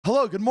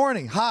Hello, good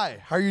morning. Hi,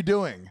 how are you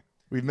doing?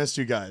 We've missed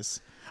you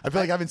guys. I feel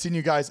like I haven't seen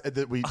you guys.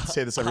 We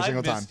say this every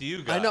single time. Missed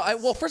you guys. I know.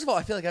 Well, first of all,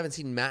 I feel like I haven't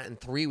seen Matt in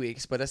 3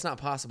 weeks, but that's not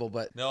possible.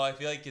 But No, I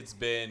feel like it's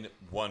been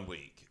 1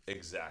 week.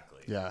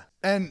 Exactly. Yeah.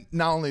 And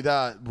not only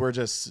that,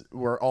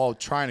 we're all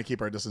trying to keep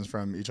our distance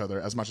from each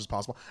other as much as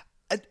possible.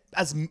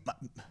 As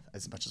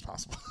much as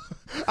possible.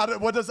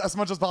 What does as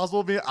much as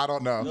possible mean? I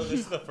don't know. No, this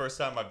is the first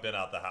time I've been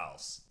out the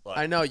house. Like,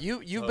 I know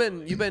you've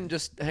been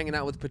just hanging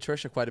out with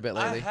Patricia quite a bit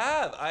lately.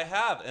 I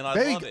have, and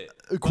I love it.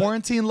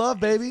 Quarantine love,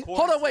 baby.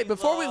 Hold on, wait.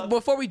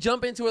 Before we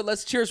jump into it,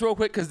 let's cheers real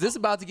quick because this is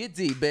about to get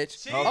deep,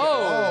 bitch. Cheers.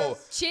 Oh.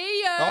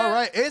 Cheers. All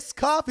right, it's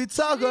coffee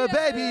talker,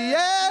 baby.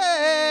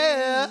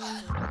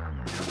 Yeah.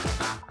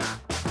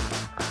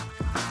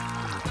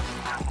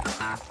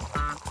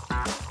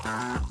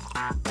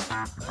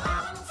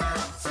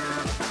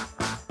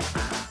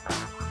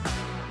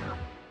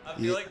 I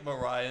feel like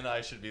Mariah and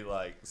I should be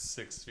like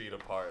 6 feet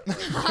apart.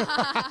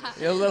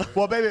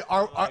 Well, baby,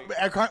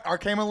 our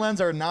camera lens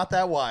are not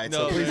that wide,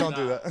 so please don't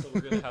do that. So we're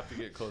gonna have to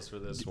get close for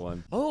this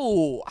one.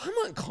 Oh, I'm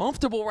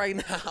uncomfortable right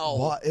now.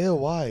 Why? Ew,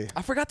 why?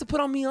 I forgot to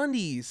put on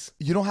MeUndies.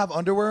 You don't have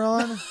underwear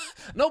on?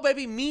 No,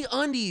 baby,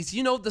 MeUndies.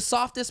 You know, the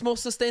softest,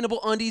 most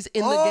sustainable undies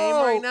in the game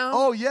right now.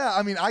 Oh yeah,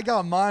 I mean, I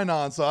got mine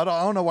on, so I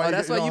don't know why. Oh,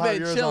 that's why you've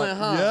been chilling,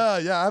 huh?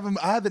 Yeah.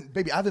 I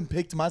haven't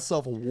picked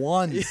myself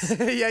once.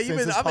 Yeah,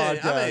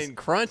 I've been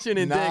crunching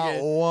and Not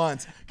digging.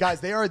 once.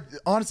 Guys, they are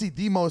honestly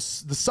the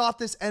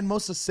softest and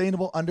most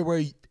sustainable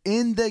underwear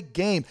in the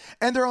game.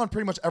 And they're on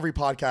pretty much every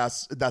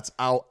podcast that's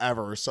out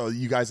ever. So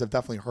you guys have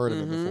definitely heard of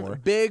it before.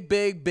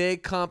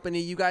 Big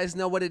company. You guys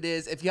know what it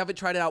is. If you haven't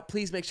tried it out,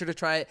 please make sure to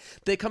try it.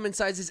 They come in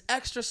sizes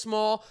extra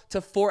small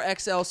to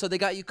 4XL, so they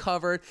got you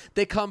covered.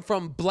 They come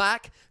from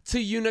black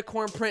to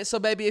unicorn print. So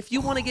baby, if you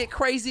want to get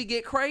crazy,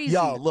 get crazy.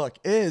 Yo, look,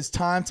 it is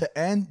time to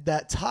end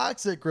that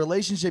toxic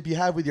relationship you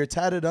have with your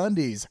tatted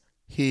undies.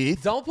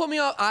 Heath. Don't put me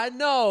on. I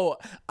know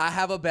I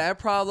have a bad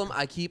problem.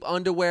 I keep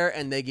underwear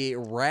and they get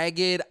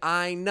ragged.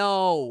 I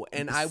know.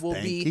 And I will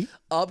be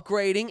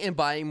upgrading and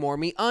buying more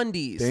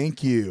MeUndies.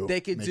 Thank you. They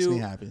could Makes me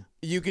happy.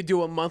 You could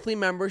do a monthly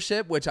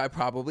membership, which I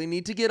probably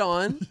need to get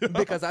on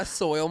because I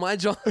soil my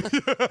joint.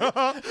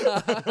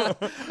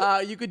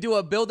 You could do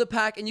a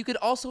build-a-pack, and you could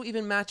also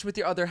even match with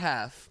your other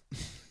half.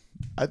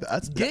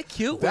 Get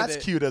cute with it. That's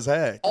cute as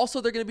heck.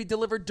 Also, they're going to be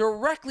delivered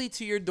directly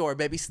to your door,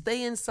 baby.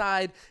 Stay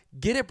inside,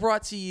 get it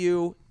brought to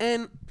you,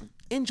 and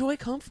enjoy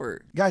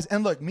comfort. Guys,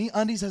 and look,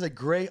 MeUndies has a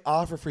great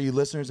offer for you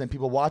listeners and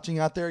people watching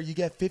out there. You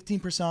get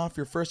 15% off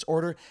your first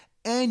order,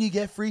 and you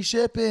get free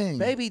shipping.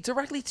 Baby,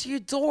 directly to your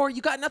door.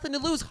 You got nothing to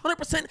lose.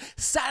 100%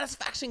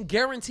 satisfaction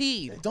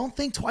guaranteed. Don't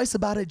think twice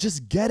about it.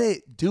 Just get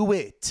it. Do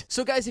it.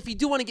 So, guys, if you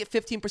do want to get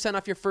 15%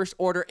 off your first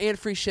order and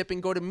free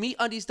shipping, go to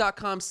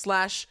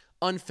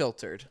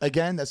MeUndies.com/unfiltered.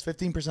 Again, that's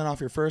 15% off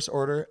your first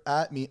order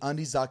at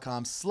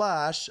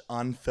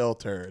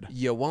MeUndies.com/unfiltered.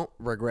 You won't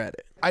regret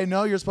it. I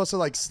know you're supposed to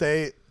like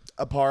stay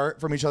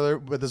apart from each other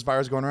with this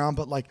virus going around,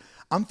 but like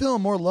I'm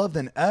feeling more love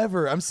than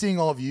ever. I'm seeing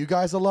all of you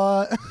guys a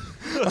lot.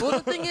 Well,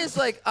 the thing is,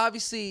 like,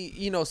 obviously,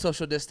 you know,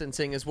 social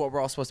distancing is what we're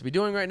all supposed to be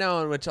doing right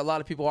now, and which a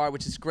lot of people are,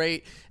 which is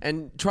great,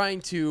 and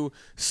trying to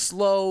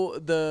slow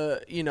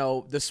the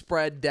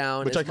spread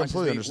down, which as I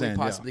completely much as we understand,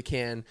 possibly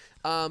can.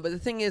 But the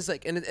thing is,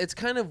 like, and it's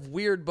kind of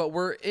weird, but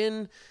we're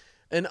in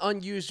an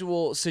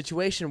unusual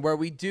situation where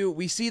we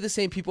see the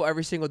same people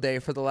every single day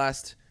for the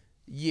last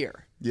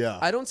year. Yeah.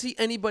 I don't see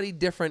anybody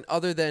different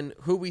other than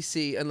who we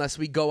see unless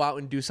we go out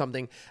and do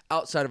something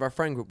outside of our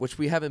friend group, which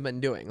we haven't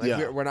been doing.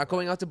 Like we're not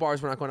going out to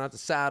bars, we're not going out to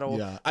Saddle.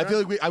 Yeah. I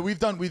feel like we've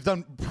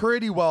done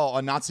pretty well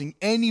on not seeing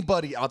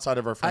anybody outside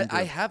of our friend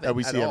group. I haven't that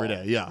we see all. every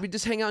day. Yeah. We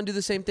just hang out and do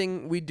the same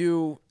thing we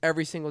do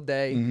every single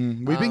day.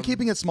 Mm-hmm. We've been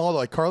keeping it small.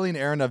 Like Carly and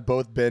Aaron have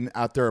both been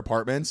at their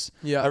apartments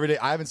every day.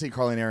 I haven't seen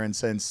Carly and Aaron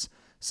since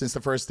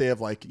the first day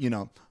of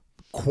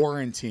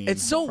quarantine.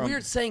 It's so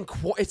weird saying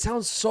it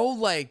sounds so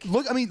like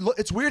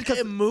it's weird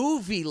because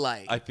movie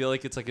like. I feel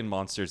like it's like in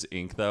Monsters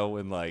Inc. though,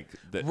 when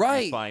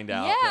you find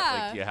out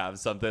that like you have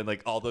something,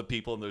 like all the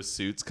people in those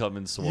suits come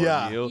and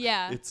swarm you.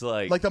 Yeah. It's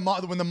like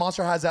when the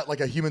monster has that like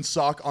a human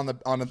sock on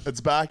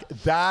its back.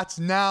 That's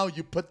now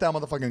you put that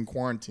motherfucker in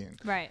quarantine.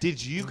 Right.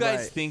 Did you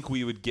guys think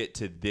we would get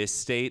to this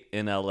state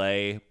in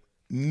LA?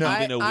 No,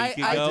 even a week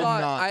ago.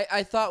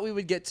 I thought we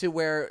would get to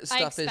where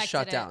stuff is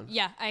shut down.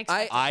 Yeah, I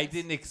expected I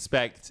didn't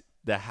expect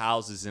the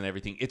houses and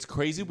everything. It's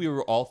crazy we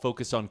were all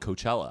focused on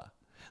Coachella.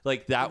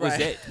 Like, that was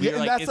it. We were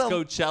like, is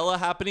Coachella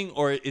happening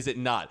or is it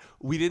not?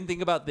 We didn't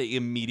think about the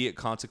immediate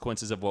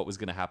consequences of what was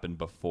going to happen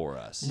before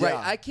us. Right.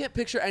 I can't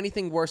picture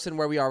anything worse than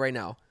where we are right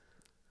now.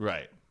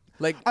 Right.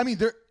 Like, I mean,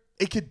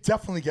 it could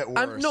definitely get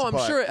worse. I'm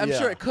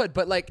sure it could.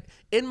 But like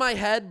in my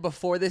head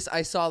before this,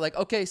 I saw like,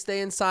 okay,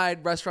 stay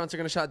inside. Restaurants are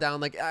going to shut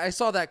down. Like I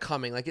saw that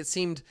coming. Like it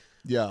seemed,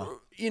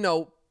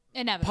 inevitable.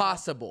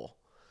 Possible.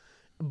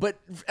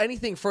 But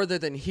anything further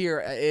than here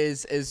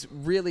is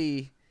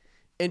really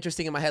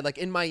interesting in my head. Like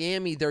in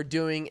Miami, they're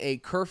doing a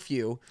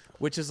curfew,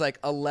 which is like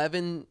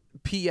 11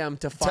 p.m.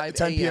 to 5 a.m.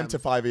 10 p.m. to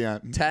 5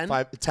 a.m.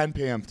 10? 10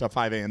 p.m. to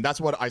 5 a.m.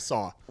 That's what I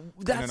saw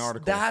in an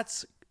article.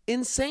 That's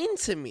insane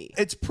to me.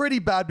 It's pretty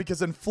bad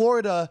because in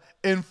Florida,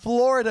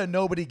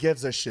 nobody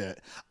gives a shit.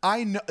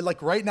 I know,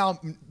 like right now,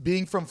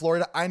 being from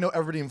Florida, I know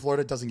everybody in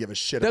Florida doesn't give a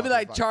shit. They'll be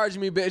like, charge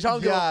me, bitch. I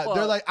don't give a fuck.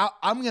 They're like,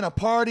 I'm gonna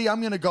party.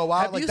 I'm gonna go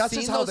out. Have like you that's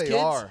seen just how those they kids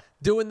are.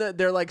 doing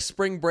their like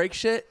spring break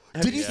shit?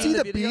 Did you see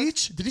the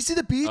beach? Did you see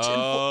the beach?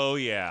 Oh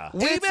yeah.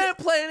 We've been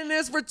planning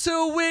this for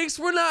 2 weeks.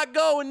 We're not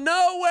going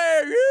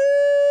nowhere.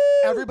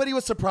 Everybody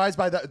was surprised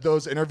by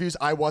those interviews.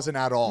 I wasn't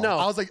at all. No.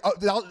 I was like,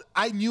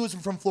 I knew it was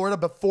from Florida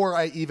before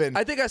I even.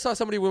 I think I saw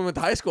somebody we went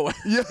to high school with.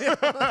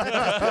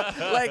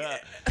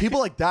 Like people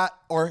like that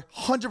are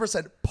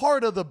 100%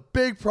 part of the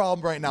big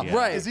problem right now. Yeah.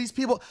 Right. Is these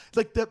people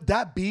like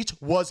that beach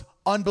was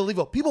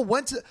unbelievable.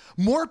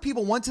 More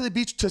people went to the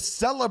beach to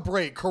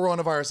celebrate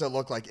coronavirus. It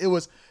looked like it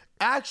was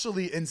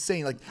actually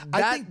insane. Like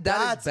I think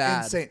that's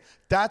insane.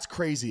 That's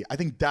crazy. I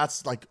think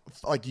that's like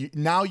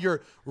now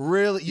you're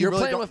really you're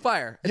really playing with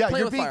fire. It's Yeah,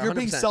 you're 100%.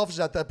 being selfish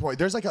at that point.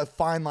 There's like a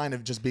fine line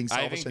of just being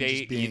selfish.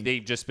 I think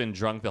they've just been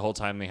drunk the whole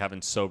time. They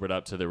haven't sobered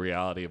up to the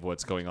reality of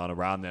what's going on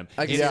around them.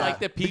 It's like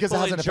the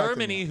people in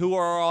Germany who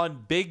are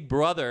on Big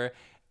Brother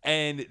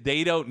and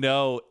they don't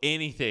know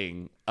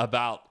anything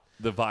about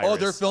the virus. Oh,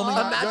 they're filming.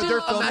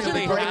 They're filming.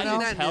 They right had now.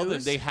 to tell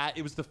them.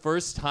 It was the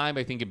first time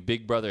I think in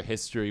Big Brother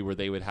history where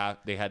they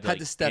had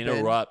to step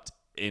interrupt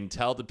and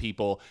tell the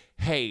people,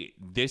 hey,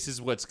 this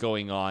is what's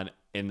going on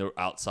in the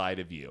outside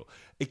of you.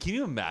 Can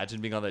you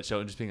imagine being on that show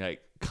and just being like,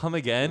 come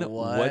again?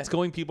 What's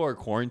going? People are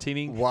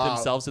quarantining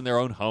themselves in their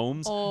own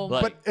homes. Oh,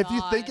 but if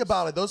you think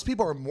about it, those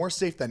people are more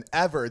safe than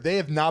ever. They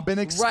have not been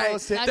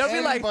exposed to They'll be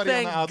anybody like, on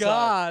thank the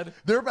outside.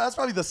 God. That's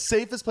probably the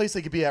safest place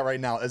they could be at right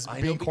now is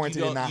being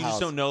quarantined in that you house.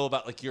 just don't know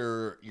about like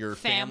your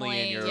family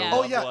and your yeah.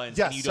 loved ones.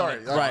 Yeah, and you sorry.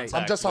 don't have contact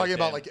I'm just talking with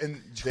about them. like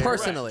in their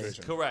Personally.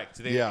 situation.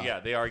 Correct. They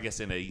are, I guess,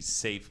 in a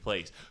safe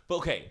place.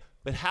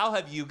 But how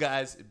have you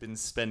guys been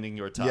spending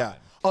your time?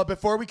 Yeah.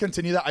 Before we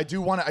continue that, I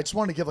just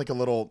want to give like a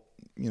little,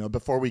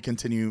 before we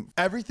continue,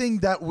 everything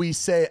that we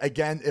say,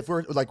 again, if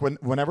we're like,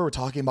 whenever we're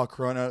talking about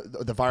Corona,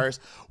 the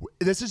virus,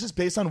 this is just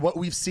based on what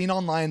we've seen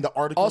online, the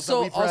articles that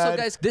we've read. Also,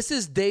 guys, this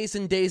is days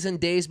and days and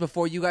days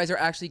before you guys are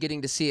actually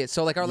getting to see it.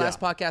 So like our last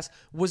podcast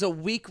was a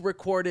week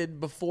recorded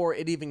before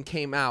it even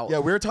came out. Yeah,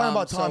 we were talking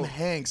about Tom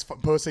Hanks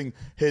posting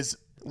his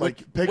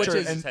picture which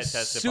is and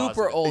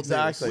super old.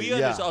 Exactly. We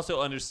also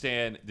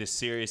understand the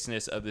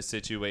seriousness of the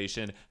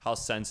situation, how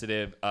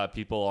sensitive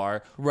people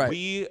are. Right.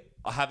 We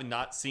have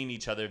not seen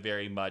each other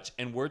very much,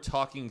 and we're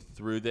talking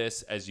through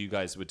this as you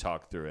guys would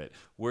talk through it.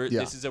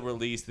 This is a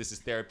release. This is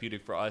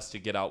therapeutic for us to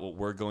get out what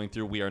we're going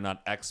through. We are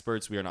not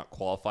experts. We are not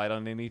qualified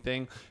on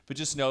anything, but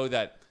just know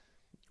that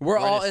we're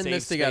all in in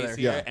this together.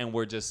 Here, and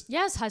we're just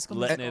High School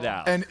letting Musical. it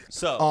out. And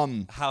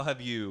so, how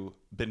have you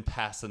been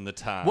passing the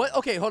time?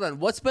 Okay, hold on.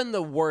 What's been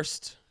the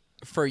worst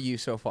for you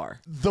so far?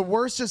 The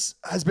worst just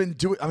has been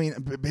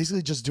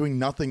basically just doing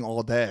nothing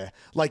all day.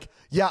 I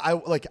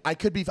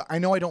could be, I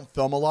know I don't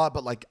film a lot,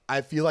 but like, I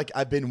feel like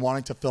I've been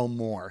wanting to film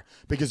more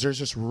because there's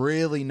just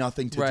really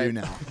nothing to do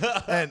now.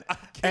 And I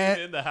came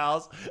in the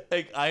house,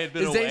 like I had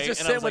been away. Zane's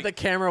just sitting with the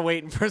camera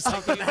waiting for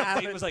something to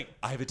happen. Zane was like,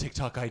 I have a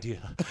TikTok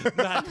idea.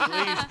 Matt,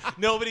 please.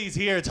 Nobody's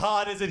here.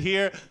 Todd isn't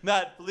here.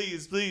 Matt,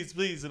 please, please,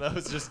 please. And I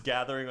was just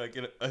gathering like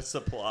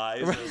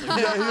supplies. Right.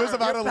 Yeah, he was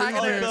about to leave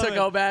me. To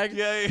go back.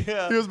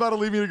 Yeah. He was about to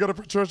leave me to go to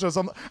Patricia or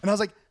something. And I was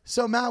like,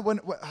 so Matt,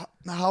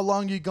 how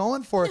long are you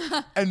going for?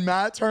 And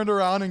Matt turned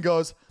around and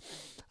goes,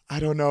 I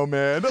don't know,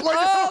 man. Like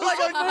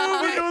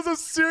a movie. It was a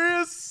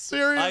serious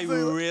I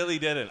thing. really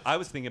didn't. I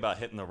was thinking about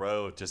hitting the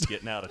road, just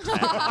getting out of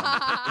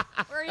town.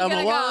 Where are you I'm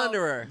gonna a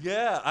wanderer.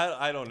 Yeah,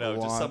 I don't know.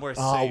 Just somewhere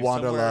safe. Somewhere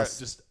wanderlust.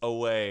 just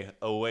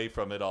away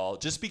from it all.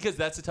 Just because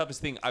that's the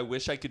toughest thing. I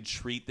wish I could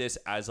treat this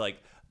as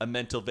like a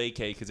mental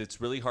vacay because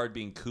it's really hard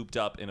being cooped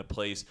up in a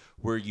place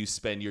where you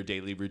spend your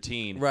daily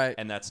routine. Right.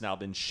 And that's now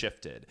been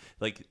shifted.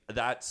 Like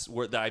that's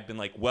where I've been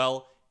like,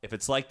 well, if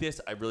it's like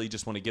this, I really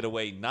just want to get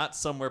away. Not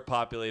somewhere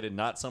populated,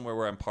 not somewhere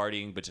where I'm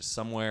partying, but just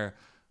somewhere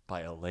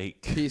by a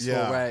lake. Peaceful,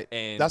 right.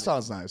 And that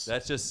sounds nice.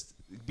 That's just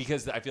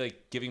because I feel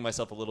like giving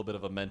myself a little bit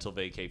of a mental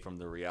vacay from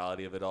the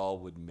reality of it all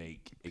would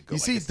make it go. You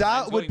see,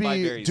 that would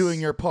be doing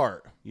your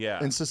part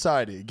in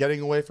society,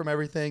 getting away from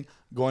everything,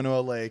 going to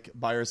a lake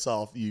by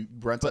yourself. You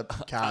rent a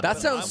cabin. That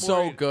sounds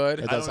so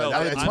good. It does. I don't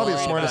know. It's probably the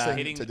smartest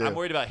thing to do. I'm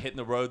worried about hitting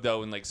the road,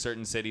 though, in like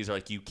certain cities are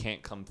like, you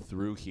can't come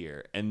through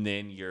here. And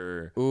then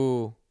you're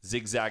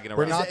zigzagging around.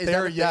 We're not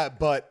there yet,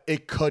 but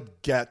it could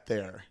get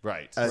there.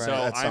 Right. So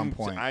at some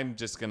point. I'm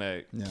just going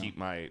to keep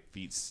my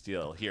feet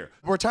still here.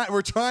 We're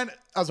trying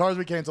as hard as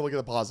we can to look at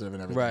the positive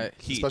and everything. Right.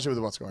 Heath, especially with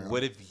what's going on.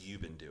 What have you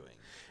been doing?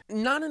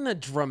 Not in a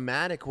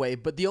dramatic way,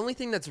 but the only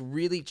thing that's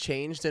really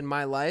changed in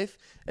my life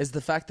is the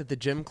fact that the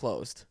gym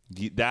closed.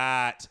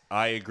 That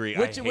I agree.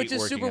 Which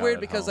is super weird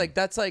because home. like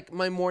that's like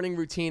my morning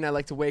routine. I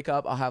like to wake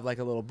up, I'll have like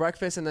a little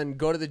breakfast, and then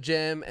go to the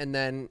gym, and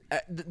then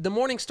the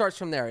morning starts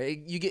from there.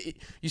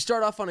 You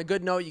start off on a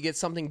good note, you get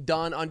something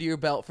done under your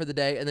belt for the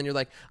day, and then you're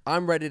like,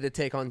 I'm ready to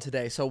take on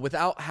today. So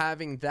without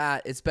having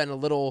that, it's been a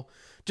little.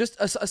 Just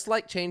a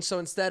slight change. So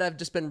instead, I've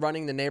just been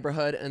running the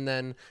neighborhood, and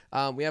then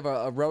we have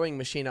a rowing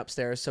machine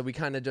upstairs. So we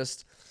kind of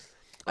just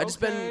I've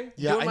just been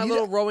doing my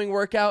little rowing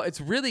workout.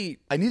 It's really.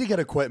 I need to get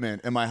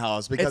equipment in my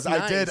house because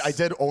I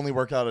did only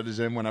work out at a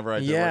gym whenever I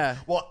did. Yeah.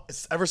 Well,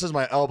 ever since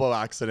my elbow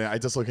accident, I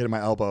dislocated my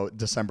elbow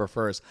December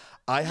 1st.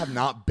 I have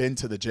not been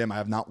to the gym. I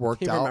have not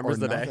worked out or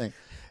nothing.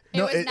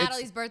 It was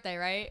Natalie's birthday,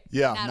 right?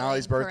 Yeah,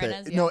 Natalie's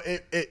birthday. No,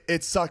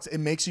 it sucks. It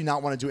makes you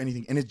not want to do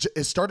anything, and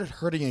it started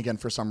hurting again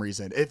for some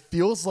reason. It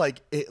feels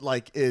like it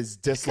is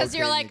dislocating. Because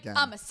you're like, again.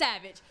 I'm a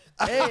savage.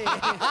 Hey,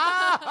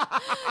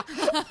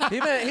 he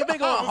been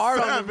going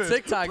hard on them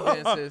TikTok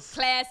dances.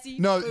 Classy.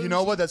 No, bougie. you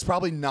know what? That's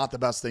probably not the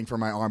best thing for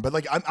my arm. But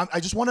like, I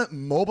just want to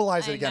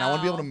mobilize it again. I want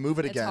to be able to move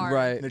it again. Hard.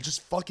 Right. And it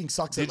just fucking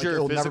sucks. Did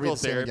your physical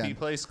therapy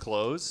place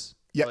close?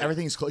 Yeah,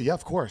 everything's closed. Yeah,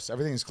 of course,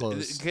 everything's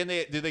closed. Do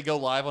they go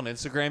live on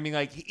Instagram being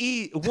like,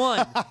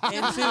 1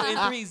 and 2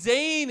 and 3,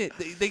 Zane?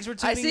 Thanks for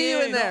tuning in. I see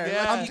you in there.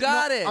 Yeah. You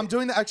got it. I'm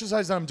doing the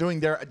exercise that I'm doing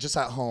there just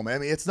at home. I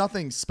mean, it's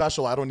nothing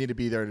special. I don't need to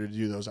be there to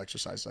do those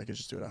exercises. I can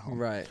just do it at home.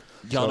 Right.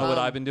 Y'all know what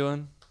I've been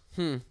doing?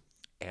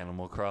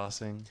 Animal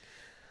Crossing.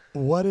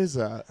 What is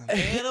that?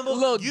 You don't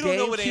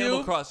know what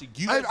Animal Crossing.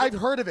 I've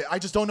heard of it. I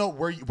just don't know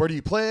where do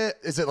you play it?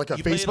 Is it like a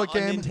Facebook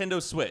game? game?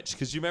 Nintendo Switch,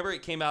 because you remember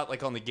it came out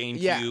like on the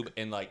GameCube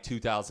in like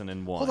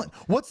 2001. Hold on.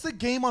 What's the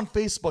game on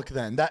Facebook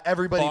then that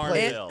everybody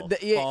plays?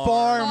 Farmville.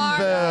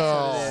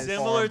 Farmville.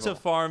 Similar to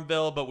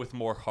Farmville, but with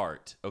more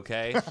heart.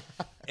 Okay.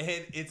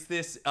 And it's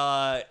this.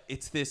 How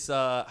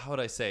would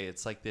I say?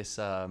 It's like this.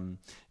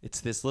 It's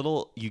this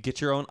little. You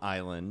get your own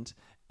island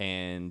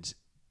and.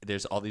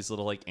 There's all these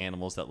little like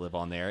animals that live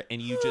on there, and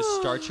you just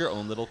start your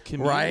own little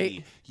community.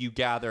 Right. You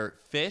gather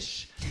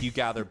fish, you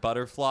gather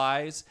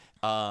butterflies,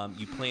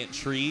 you plant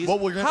trees. Well,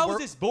 How is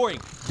this boring,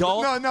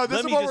 y'all? No, this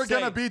is what we're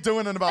gonna be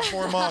doing in about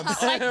 4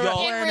 months. In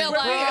real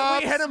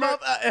life. We hit him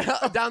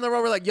up down the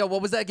road. We're like, yo,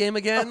 what was that game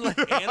again?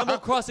 Animal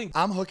Crossing.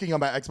 I'm hooking up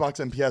my Xbox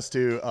and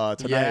PS2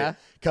 tonight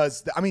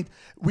because I mean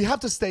we have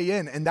to stay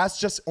in, and that's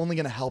just only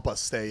gonna help us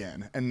stay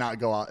in and not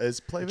go out. Is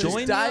play video Join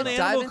games. me on dive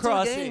Animal into the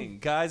Crossing, game.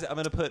 guys. I'm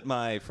gonna put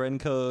my friend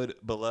code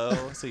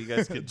below so you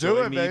guys can Do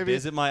join it, me. baby.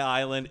 Visit my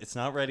island. It's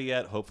not ready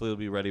yet. Hopefully, it'll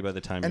be ready by the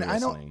time And you're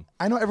listening.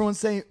 I know everyone's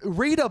saying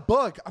read a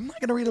book. I'm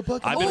not gonna read a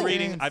book. I've been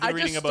reading I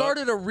just a book.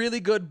 started a really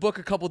good book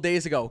a couple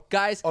days ago,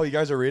 guys. Oh, you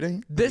guys are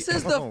reading? This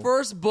is the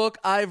first book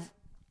I've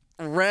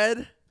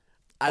read.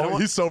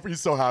 He's so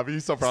happy.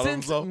 He's so proud of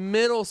Since himself.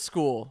 middle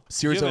school.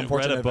 Series You of haven't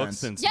read Unfortunate a book Events.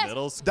 since Yes.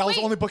 middle school. That was the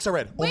Wait, only books I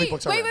read. Only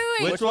books I read.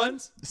 Wait. Which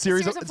ones?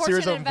 Series of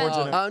Unfortunate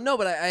Unfortunate. No,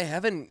 but I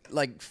haven't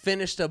like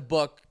finished a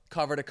book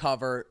cover to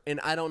cover in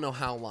I don't know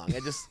how long.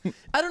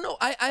 I don't know.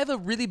 I have a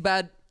really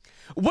bad.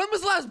 When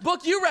was the last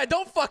book you read?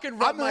 Don't fucking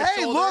rub my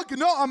Hey, shoulder. look,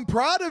 no, I'm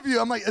proud of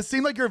you. I'm like, it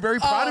seemed like you're very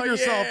proud of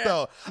yourself, yeah.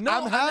 though. No,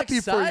 I'm happy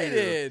I'm for you.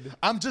 excited.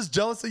 I'm just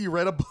jealous that you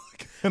read a book.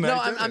 And No,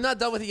 I didn't. I'm not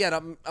done with it yet.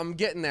 I'm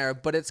getting there,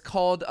 but it's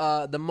called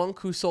The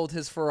Monk Who Sold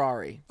His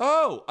Ferrari.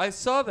 Oh, I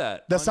saw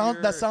that. That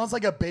sounds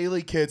like a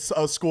Bailey Kids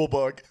school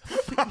book.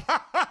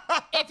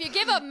 If you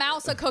give a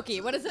mouse a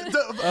cookie, what is it?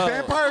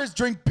 Vampires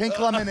drink pink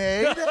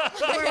lemonade. Wait,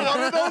 what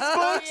are those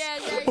books? Yeah.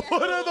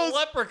 What are those?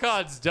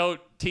 Leprechauns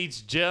don't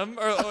teach gym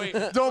or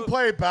Don't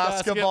play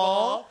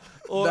basketball.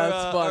 Or,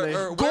 That's funny.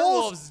 Or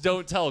werewolves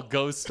don't tell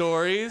ghost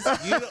stories.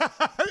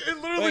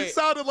 It literally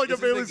sounded like a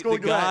Bailey school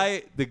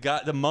guy.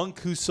 The monk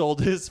who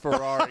sold his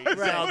Ferrari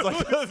sounds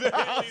like a Bailey.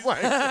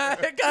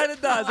 It kind of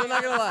does. I'm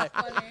not gonna lie.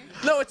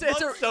 No, it's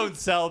Monks don't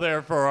sell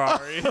their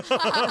Ferrari. With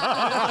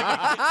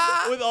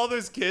all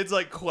those kids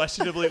like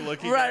questionably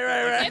looking.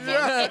 Right.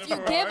 If you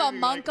give a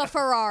monk a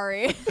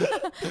Ferrari,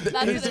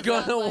 He's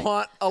gonna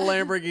want a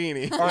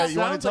Lamborghini. All right, you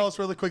want to tell us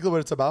really quickly what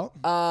it's about?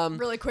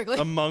 really quickly.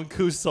 A monk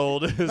who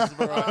sold his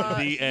Ferrari.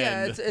 The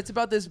Yeah, end. it's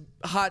about this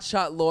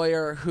hotshot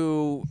lawyer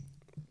who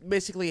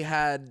basically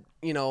had,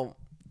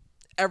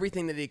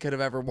 everything that he could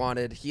have ever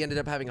wanted. He ended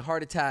up having a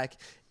heart attack,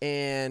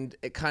 and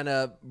it kind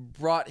of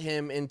brought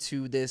him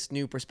into this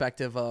new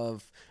perspective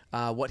of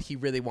what he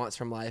really wants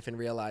from life, and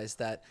realized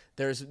that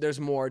there's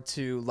more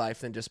to life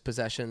than just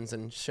possessions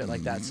and shit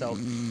like that. So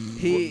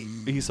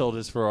He sold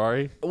his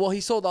Ferrari. Well, he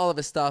sold all of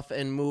his stuff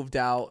and moved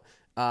out,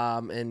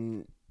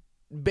 and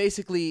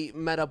basically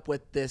met up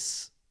with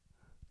this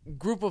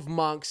group of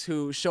monks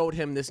who showed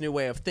him this new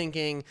way of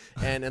thinking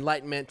and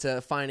enlightenment to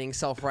finding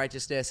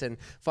self-righteousness and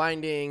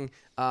finding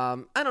I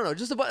don't know,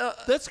 just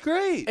about That's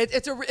great.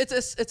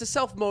 it's a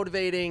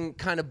self-motivating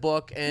kind of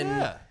book, and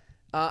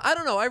I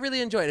don't know, I really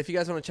enjoyed it. If you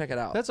guys want to check it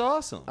out, That's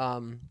awesome.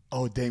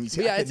 Oh, damn. You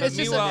see, Yeah, I it's can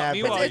just never a-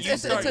 Meanwhile,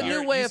 it's a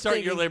new way you of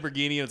start your thinking.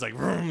 Lamborghini and it's like,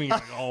 vroom, you're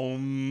like,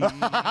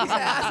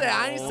 I said,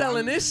 I ain't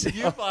selling this shit.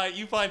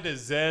 you find the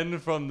zen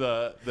from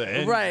the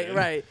engine.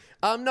 Right.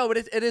 No, but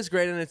it is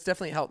great, and it's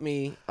definitely helped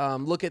me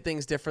look at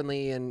things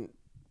differently and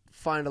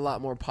find a lot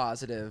more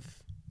positive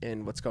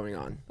in what's going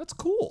on. That's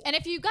cool. And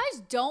if you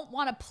guys don't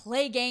want to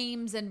play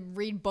games and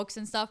read books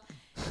and stuff,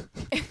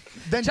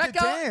 then Check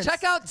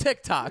out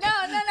TikTok. no.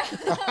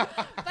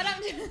 But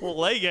I'm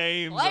Play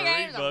games. Play or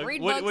games or read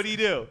read books. books. What do you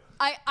do?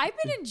 I've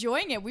been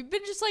enjoying it. We've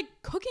been just like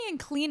cooking and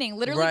cleaning,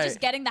 literally Right. just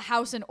getting the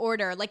house in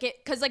order,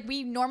 because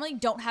we normally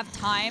don't have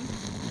time.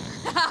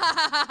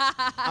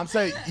 I'm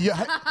saying,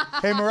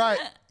 hey, Mariah,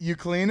 you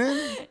cleaning?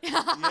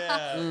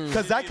 Yeah.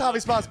 Because that coffee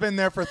spot's been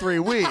there for 3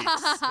 weeks.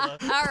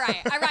 All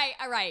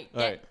right.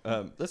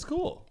 That's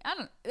cool.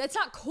 It's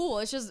not cool.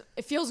 It's just,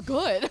 it feels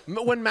good.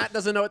 When Matt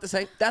doesn't know what to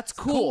say, that's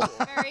cool.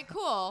 Very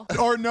cool.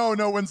 Or no,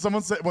 when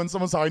someone's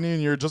talking to you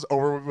and you're just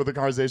over with the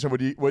conversation,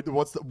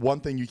 what's the one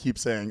thing you keep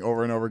saying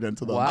over and over again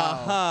to them?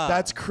 Wow.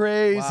 That's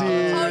crazy.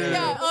 Wow. Oh,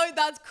 yeah. Oh,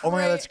 that's crazy. Oh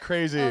my God, that's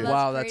crazy.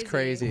 Wow, that's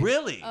crazy.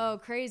 Really? Oh,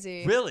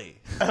 crazy. Really?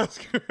 That's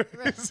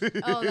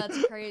crazy. Oh,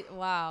 that's crazy.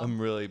 Wow. I'm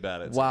really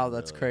bad at Wow, saying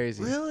that's really.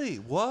 crazy. Really?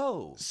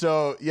 Whoa.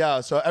 So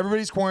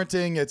everybody's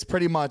quarantining. It's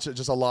pretty much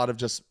just a lot of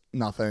just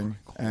nothing.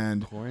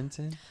 And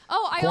Quarantine?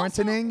 Oh, I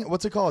quarantining?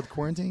 What's it called?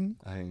 Quarantine?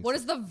 What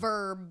is the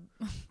verb?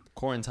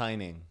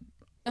 Quarantining.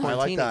 I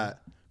like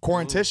that.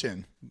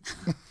 Quarantition.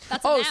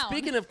 That's a noun.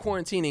 Speaking of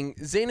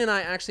quarantining, Zane and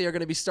I actually are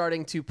going to be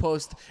starting to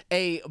post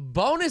a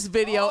bonus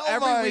video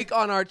every week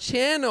on our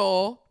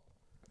channel.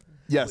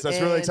 Yes, that's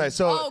really exciting.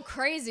 So, oh,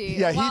 crazy.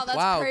 Yeah, wow, Heath- that's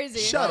Wow. crazy.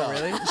 shut up.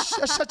 Really?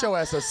 Shut your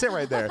ass up. Sit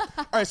right there.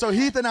 All right, so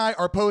Heath and I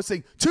are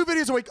posting 2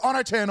 videos a week on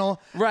our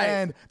channel. Right.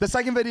 And the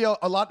second video,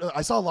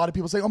 I saw a lot of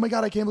people saying, oh my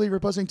God, I can't believe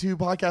you're posting 2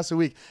 podcasts a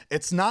week.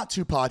 It's not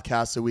 2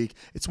 podcasts a week.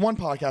 It's 1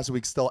 podcast a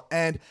week still.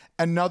 And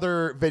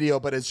another video,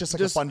 but it's just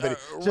like a fun video.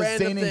 Just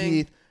random Zane and thing.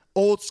 Heath.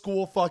 Old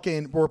school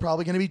fucking, we're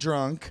probably going to be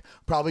drunk.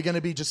 Probably going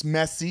to be just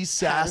messy,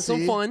 sassy.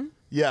 Having some fun.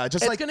 Yeah,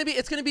 just It's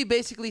gonna be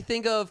basically,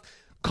 think of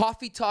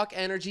coffee talk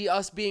energy,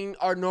 us being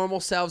our normal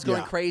selves,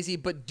 going Yeah. crazy,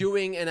 but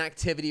doing an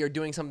activity or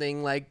doing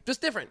something like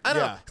just different. I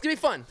don't know. It's gonna be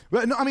fun.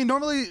 But no, I mean,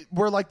 normally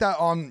we're like that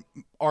on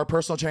our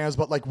personal channels,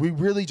 but like we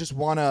really just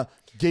want to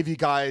give you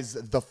guys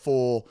the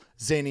full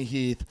Zane and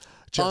Heath.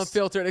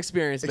 Unfiltered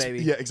experience,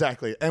 baby. Yeah,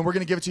 exactly. And we're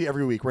going to give it to you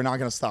every week. We're not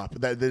going to stop.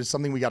 There's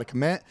something we got to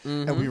commit.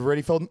 And we've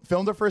already filmed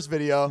our first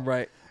video.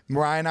 Right.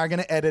 Mariah and I are going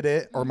to edit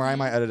it, or Mariah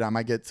might edit it. I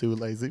might get too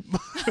lazy.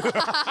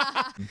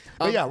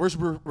 But yeah,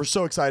 we're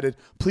so excited.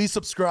 Please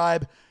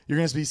subscribe. You're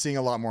going to be seeing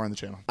a lot more on the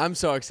channel. I'm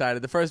so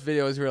excited. The first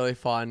video is really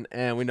fun,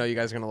 and we know you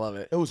guys are gonna love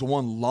it. It was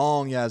one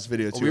long ass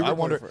video too. we I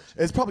wonder. recorded first.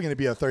 It's probably going to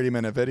be a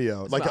 30-minute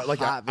video, like not a an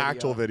hot video.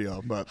 actual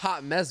video. But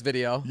Hot mess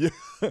video. yeah,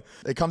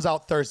 it comes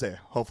out Thursday.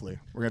 Hopefully,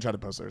 we're gonna try to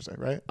post Thursday,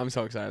 right? I'm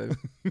so excited.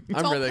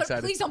 I'm really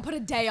excited. Please don't put a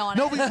day on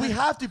No, it. we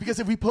have to, because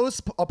if we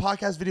post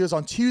podcast videos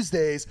on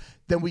Tuesdays,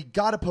 then we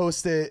got to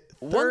post it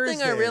Thursdays. One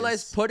thing I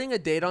realized, putting a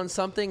date on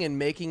something and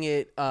making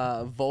it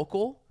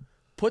vocal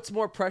puts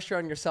more pressure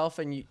on yourself,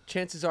 and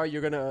chances are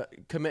you're gonna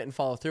commit and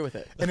follow through with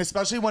it. And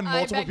especially when I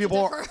multiple beg to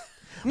people differ.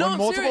 No,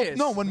 I'm serious.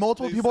 when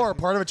multiple people are a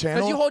part of a channel.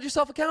 Because you hold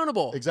yourself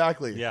accountable.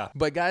 Exactly. Yeah.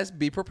 But guys,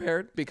 be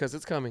prepared because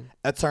it's coming.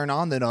 Let's turn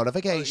on the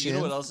notification. You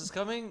know what else is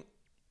coming?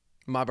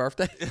 My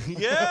birthday.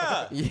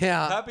 Yeah.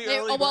 Yeah. Happy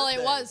early Well, it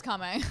birthday. was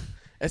coming.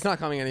 It's not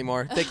coming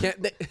anymore. They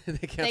can't. They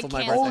canceled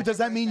my canceled. Oh, birthday. does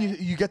that mean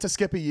you get to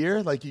skip a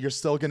year? Like you're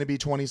still going to be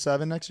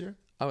 27 next year?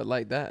 I would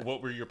like that.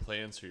 What were your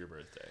plans for your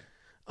birthday?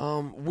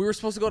 We were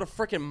supposed to go to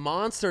freaking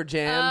Monster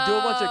Jam, do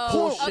a bunch of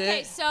cool shit.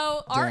 Okay,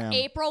 so our Damn.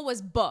 April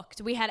was booked.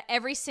 We had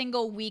every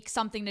single week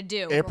something to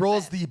do. April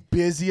is the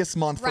busiest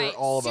month Right, for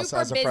all of us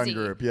super as a friend busy.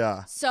 group.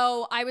 Yeah.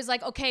 So I was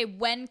like, okay,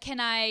 when can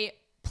I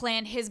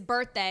plan his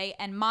birthday?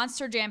 And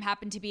Monster Jam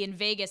happened to be in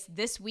Vegas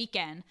this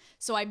weekend.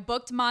 So I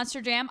booked Monster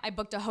Jam. I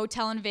booked a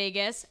hotel in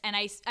Vegas, and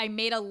I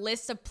made a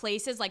list of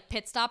places, like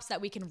pit stops that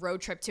we can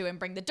road trip to and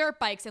bring the dirt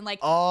bikes. And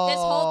like this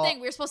whole thing,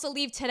 we were supposed to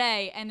leave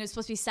today, and it was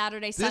supposed to be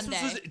Saturday, Sunday.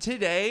 This was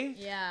today?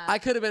 Yeah. I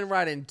could have been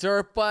riding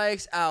dirt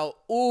bikes out.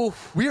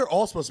 Oof. We are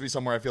all supposed to be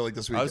somewhere, I feel like,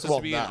 this week. I was supposed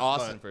to be in not,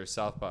 Austin but- for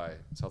South by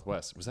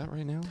Southwest. Was that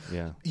right now?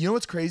 Yeah. You know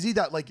what's crazy?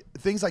 That like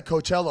things like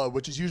Coachella,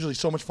 which is usually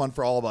so much fun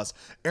for all of us,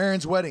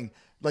 Aaron's wedding,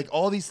 like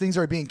all these things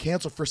are being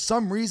canceled for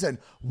some reason.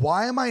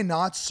 Why am I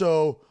not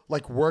so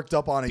like worked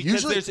up on it? Because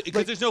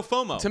Usually, there's no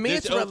FOMO. To me,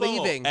 There's it's no FOMO.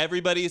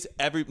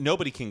 relieving.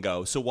 Nobody can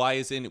go. So why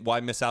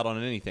miss out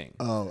on anything?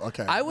 oh,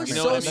 okay. I was You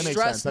know so what I mean? That makes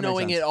stressed sense. That makes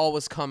knowing sense. it all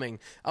was coming.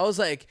 I was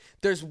like,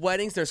 there's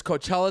weddings, there's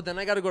Coachella, then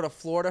I got to go to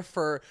Florida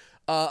for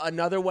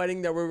another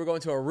wedding that we were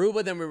going to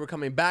Aruba, then we were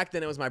coming back,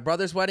 then it was my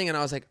brother's wedding, and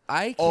I was like,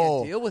 I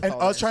can't deal with and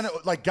all I was this. trying to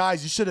like,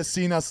 guys, you should have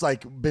seen us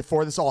like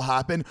before this all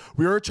happened.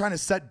 We were trying to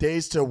set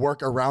days to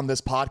work around this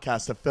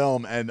podcast to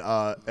film and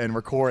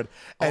record.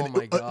 And my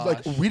like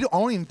gosh. I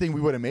don't even think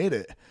we would have made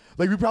it.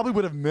 Like we probably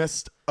would have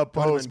missed a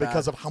post been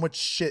because bad. of how much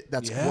shit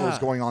that's Yeah. was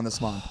going on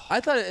this month. I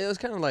thought it was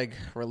kind of like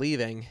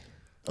relieving.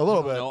 A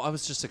little bit. No, I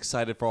was just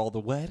excited for all the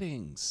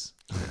weddings.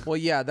 Well,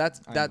 yeah,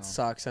 that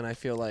sucks, and I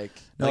feel like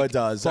No, it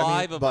does.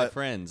 5 of my but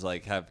friends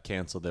have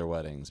canceled their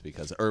weddings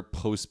or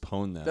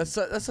postponed them. that's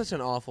such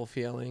an awful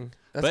feeling.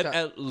 But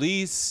at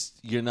least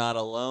you're not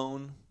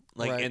alone.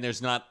 Like, Right. and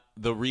there's not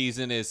the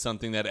reason is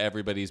something that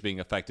everybody's being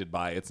affected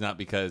by. It's not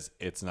because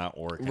it's not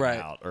working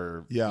out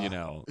or,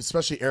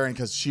 Especially Erin,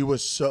 because she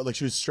was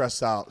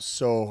stressed out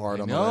so hard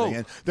on the wedding.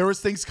 And there was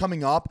things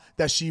coming up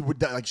that she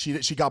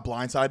got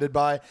blindsided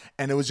by,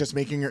 and it was just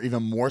making her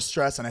even more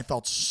stressed. And I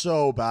felt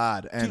so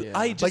bad. And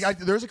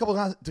there was a couple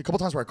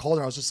times where I called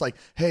her. I was just like,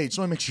 hey, just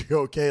want to make sure you're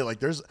okay. Like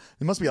there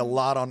must be a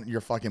lot on your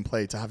fucking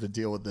plate to have to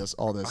deal with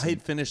all this. I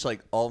had finished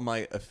like all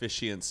my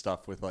officiant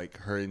stuff with like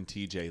her and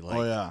TJ.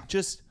 Like,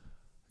 just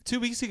 2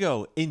 weeks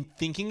ago, in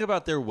thinking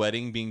about their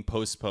wedding being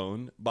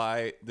postponed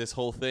by this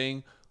whole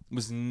thing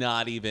was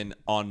not even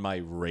on my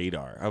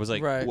radar. I was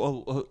like,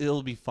 well,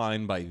 it'll be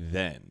fine by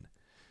then.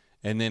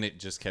 And then it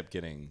just kept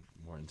getting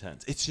more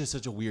intense. It's just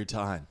such a weird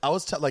time. I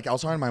was talking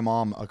to my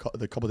mom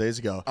a couple days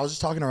ago. I was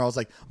just talking to her. I was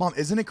like, Mom,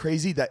 isn't it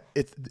crazy that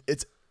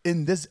it's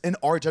in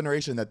our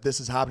generation that this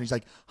is happening? She's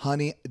like,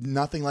 honey,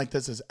 nothing like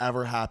this has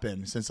ever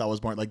happened since I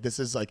was born. Like, this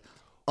is like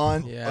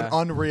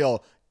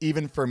unreal.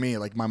 Even for me,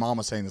 like my mom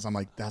was saying this, I'm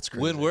like, that's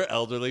crazy. When we're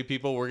elderly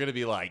people, we're going to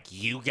be like,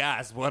 you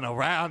guys weren't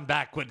around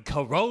back when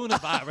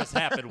coronavirus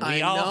happened.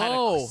 We all had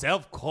to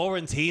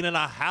self-quarantine in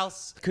our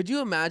house. Could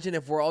you imagine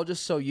if we're all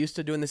just so used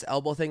to doing this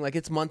elbow thing? Like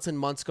it's months and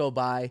months go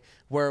by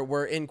where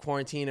we're in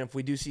quarantine. And if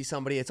we do see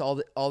somebody, it's all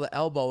the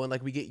elbow. And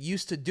like we get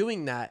used to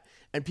doing that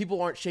and people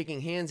aren't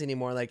shaking hands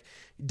anymore. Like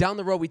down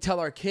the road, we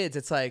tell our kids,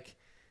 it's like,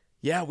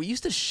 yeah, we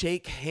used to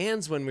shake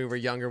hands when we were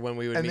younger when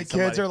we would meet somebody. And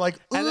the kids are like,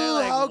 ooh, and they're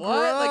like, how what?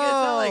 Gross. Like, it's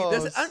not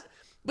like this.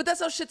 But that's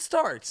how shit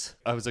starts.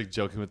 I was like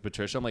joking with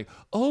Patricia. I'm like,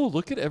 oh,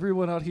 look at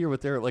everyone out here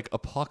with their like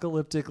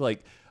apocalyptic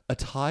like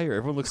attire.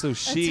 Everyone looks so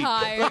chic.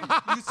 Like,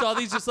 you saw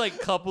these just like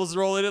couples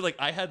rolling in. Like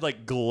I had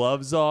like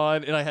gloves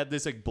on and I had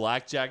this like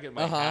black jacket,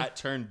 my hat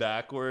turned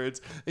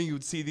backwards, and you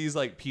would see these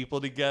like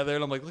people together.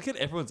 And I'm like, look at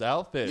everyone's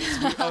outfits.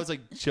 I was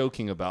like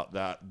joking about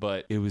that,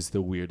 but it was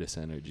the weirdest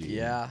energy.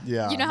 Yeah.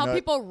 You know how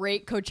people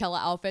rate Coachella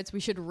outfits?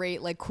 We should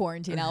rate like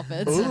quarantine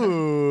outfits.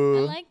 Ooh.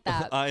 I like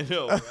that. I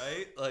know,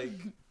 right? Like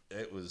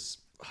it was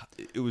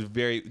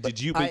very.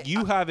 Did you? But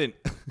you haven't.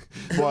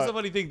 It was a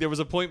funny thing. There was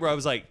a point where I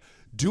was like,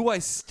 do I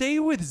stay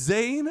with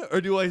Zane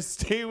or do I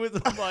stay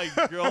with my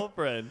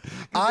girlfriend?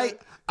 I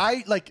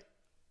like.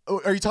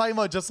 Are you talking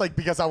about just like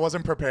because I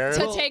wasn't prepared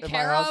to take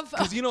care of?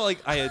 Because like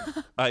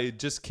I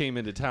just came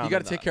into town. You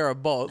got to take care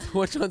of both.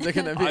 Which one's it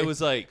gonna be? I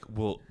was like,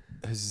 well,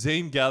 has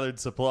Zane gathered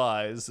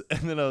supplies?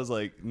 And then I was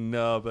like,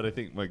 no, but I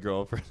think my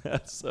girlfriend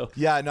has. So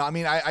yeah, no, I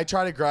mean, I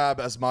try to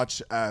grab as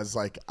much as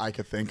like I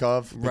could think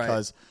of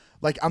because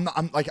like I'm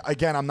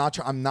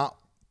not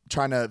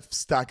trying to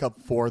stack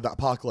up for the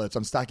apocalypse.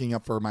 I'm stacking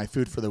up for my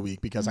food for the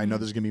week because I know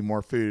there's gonna be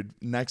more food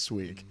next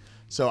week.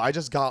 So I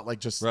just got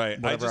like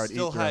whatever I'd eat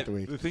throughout the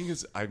week. The thing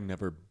is, I've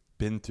never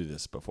been through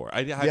this before.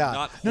 I have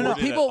not. No.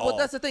 People, but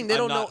that's the thing. They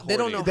don't know. They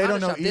don't know. They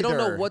don't know. They don't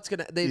know what's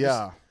gonna.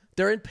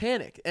 They're in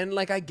panic, and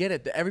like I get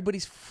it.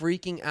 Everybody's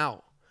freaking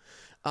out.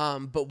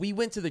 But we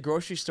went to the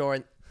grocery store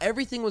and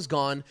everything was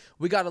gone.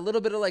 We got a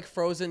little bit of like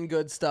frozen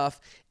good stuff,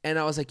 and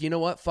I was like, you know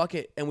what? Fuck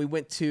it. And we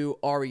went to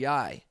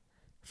REI.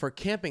 For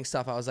camping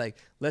stuff, I was like,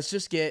 let's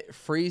just get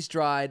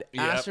freeze-dried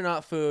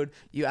astronaut food.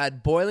 You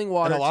add boiling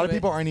water. And a lot of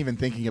people aren't even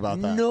thinking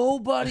about that.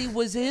 Nobody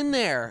was in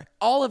there.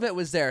 All of it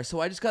was there. So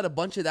I just got a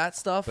bunch of that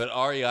stuff. But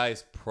REI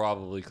is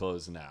probably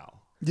closed now.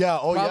 Yeah,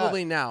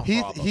 probably now.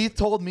 Heath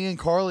told me and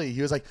Carly,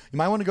 he was like, you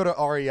might want to go to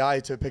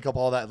REI to pick up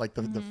all that, like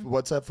the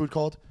what's that food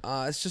called?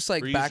 It's just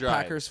like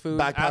backpackers food.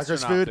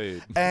 Backpackers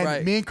food.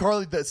 And me and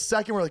Carly, the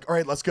second we're like, all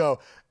right, let's go.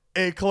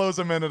 It closed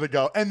a minute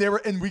ago, and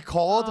we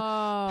called.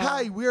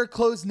 Hey, we are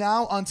closed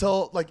now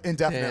until like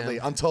indefinitely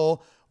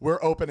until we're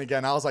open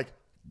again. I was like,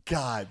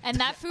 God. And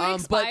that food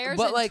expires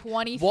in like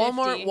 2050.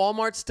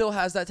 Walmart still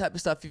has that type of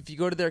stuff. If you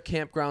go to their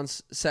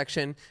campgrounds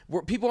section,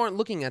 where people aren't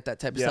looking at that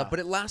type of stuff, but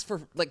it lasts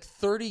for like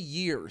 30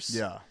 years.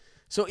 Yeah.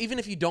 So even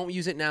if you don't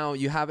use it now,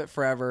 you have it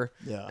forever.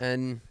 Yeah.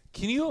 And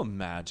can you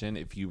imagine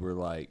if you were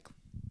like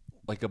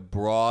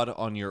abroad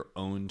on your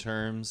own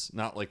terms,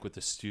 not like with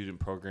a student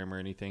program or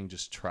anything,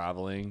 just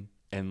traveling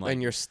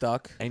and you're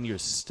stuck in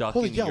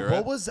Holy Europe?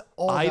 What was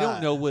all that? I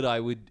don't know what I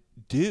would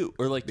do,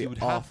 or like Be you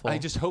would awful. have. I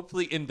just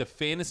hopefully in the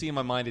fantasy in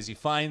my mind is you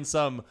find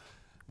some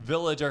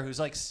villager who's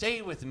like,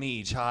 stay with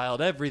me, child,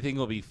 everything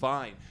will be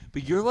fine.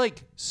 But you're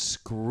like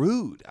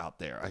screwed out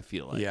there. I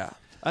feel like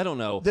I don't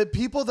know the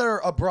people that are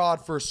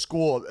abroad for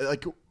school,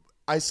 like.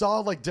 I saw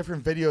like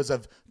different videos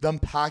of them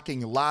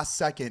packing last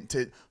second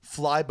to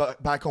fly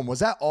back home. Was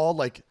that all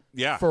like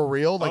for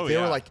real? Like they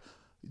were like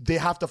they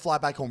have to fly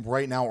back home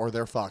right now or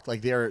they're fucked.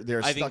 Like they're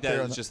stuck I think that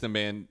there. It's just the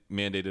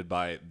mandated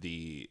by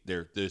the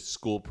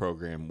school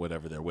program,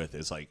 whatever they're with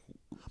is like.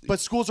 But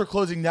schools are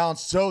closing down,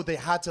 so they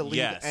had to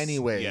leave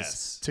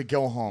anyways to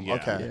go home. Yeah.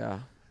 Okay. Yeah.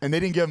 And they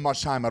didn't give him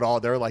much time at all.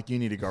 They're like, you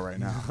need to go right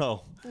now.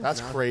 Oh.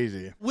 That's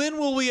crazy. When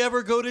will we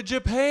ever go to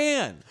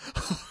Japan?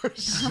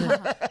 It's never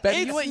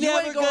going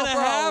to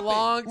happen. A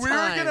long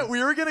time.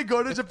 We were gonna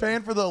go to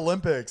Japan for the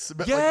Olympics.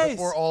 Yes.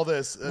 Before all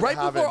this.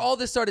 Before all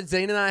this started,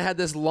 Zane and I had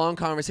this long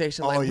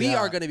conversation. We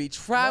are going to be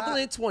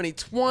traveling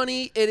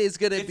 2020. It is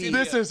going to be.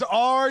 This is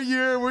our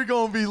year. We're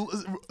going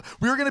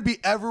to be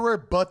everywhere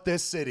but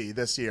this city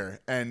this year.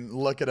 And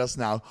look at us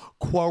now,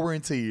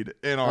 quarantined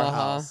in our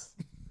house.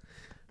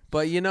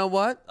 But you know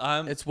what?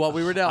 It's what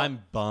we were dealt.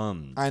 I'm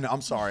bummed. I know.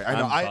 I'm sorry. I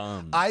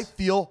know. I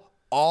feel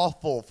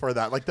awful for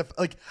that.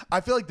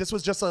 I feel like this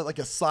was just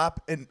a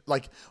slap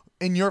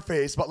in your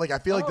face, but I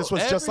feel like this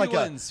was just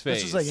face.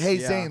 This was like, hey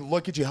Zane,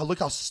 look at you. Look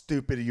how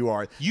stupid you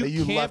are.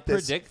 You can't left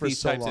predict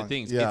these types long. of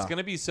things. Yeah. It's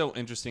gonna be so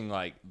interesting.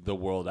 The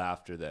world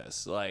after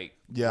this. We're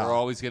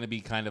always gonna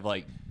be kind of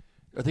like.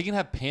 Are they gonna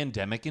have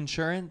pandemic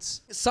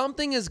insurance?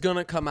 Something is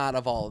gonna come out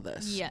of all of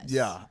this. Yes.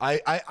 Yeah,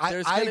 I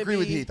agree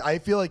with Heath. I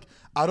feel like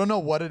I don't know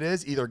what it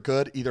is, either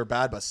good, either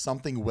bad, but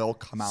something will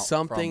come out.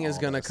 Something is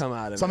gonna come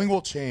out of it. Something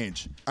will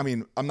change. I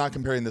mean, I'm not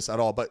comparing this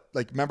at all, but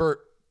remember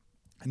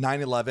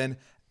 9/11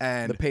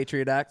 and the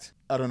Patriot Act.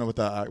 I don't know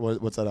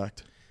what's that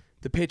act.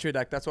 The Patriot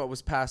Act, that's what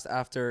was passed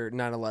after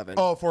 9/11.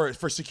 Oh, for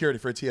security,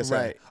 for TSA.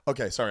 Right.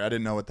 Okay, sorry. I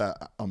didn't know what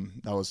that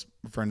was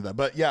referring to that.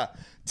 But yeah,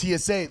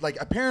 TSA,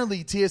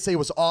 apparently TSA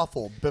was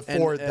awful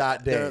before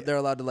that day. They're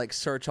allowed to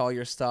search all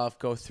your stuff,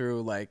 go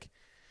through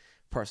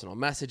personal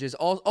messages,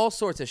 all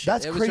sorts of shit.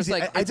 That's it was crazy.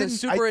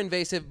 It's super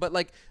invasive, but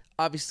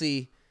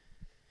obviously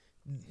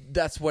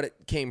that's what it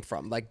came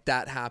from.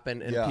 That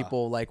happened and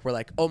people were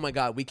like, "Oh my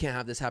God, we can't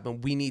have this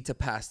happen. We need to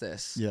pass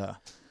this." Yeah.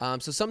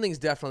 So something's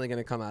definitely going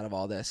to come out of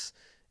all this.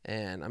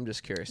 And I'm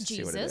just curious to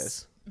see what it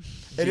is.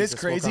 It is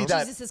crazy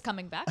that Jesus is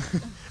coming back.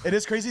 It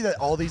is crazy that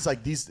all these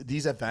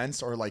these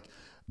events are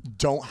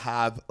don't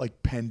have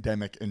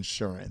pandemic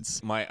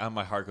insurance. My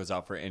heart goes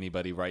out for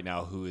anybody right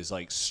now who is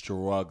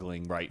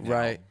struggling right now.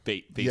 Right.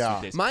 Faced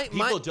with this.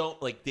 People don't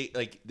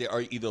they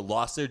are either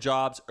lost their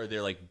jobs or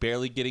they're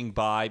barely getting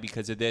by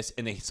because of this,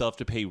 and they still have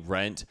to pay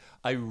rent.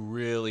 I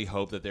really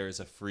hope that there is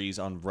a freeze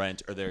on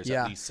rent, or there's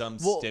at least some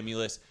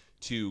stimulus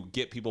to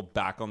get people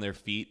back on their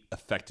feet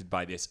affected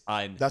by this.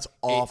 That's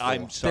awful.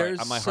 I'm sorry.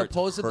 There's my heart's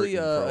supposedly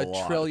a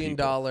 $1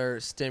 trillion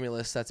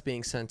stimulus that's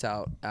being sent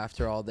out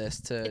after all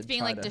this to. It's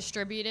being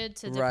distributed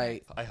to different.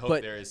 Right. I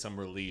hope there is some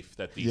relief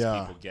that these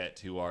people get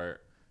who are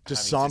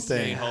just having something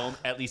to stay home,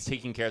 at least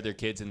taking care of their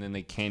kids, and then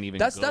they can't even.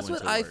 That's go what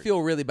into I work.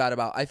 feel really bad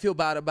about. I feel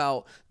bad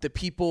about the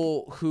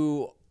people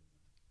who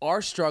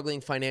are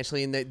struggling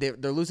financially and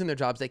they're losing their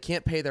jobs. They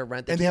can't pay their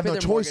rent. And they have no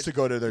choice to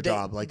go to their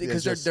job.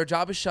 Because their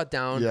job is shut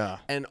down. Yeah.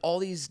 And all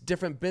these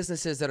different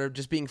businesses that are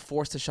just being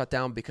forced to shut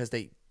down because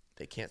they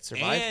can't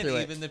survive through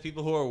it. And even the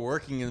people who are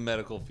working in the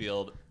medical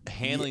field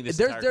handling this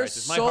there's entire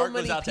crisis. My so heart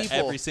many goes out to people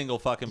every single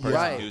fucking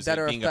person who's that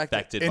are being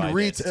affected in by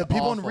this.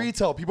 People in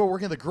retail, people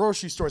working at the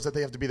grocery stores that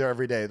they have to be there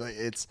every day.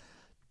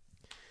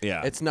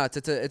 It's nuts.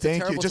 It's a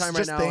terrible time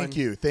right now. Thank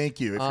you.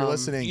 If you're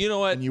listening, you know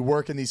what? And you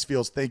work in these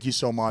fields, thank you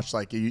so much.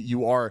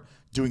 You are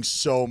doing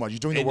so much. You're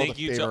doing the world a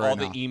favor right now. Thank you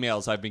to all the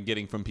emails I've been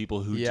getting from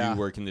people who do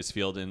work in this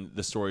field and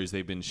the stories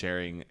they've been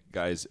sharing.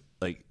 Guys,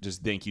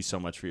 just thank you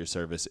so much for your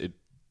service.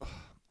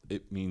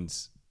 It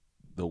means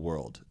the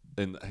world.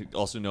 And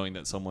also knowing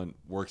that someone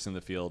works in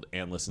the field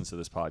and listens to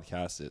this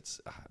podcast,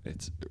 it's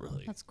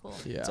really That's cool.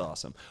 Yeah. It's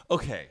awesome.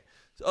 Okay.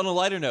 So on a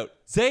lighter note,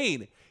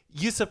 Zane,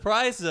 you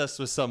surprised us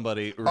with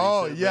somebody recently.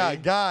 Oh, yeah,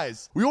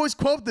 guys. We always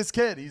quote this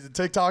kid. He's a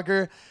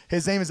TikToker.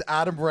 His name is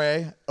Adam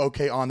Ray.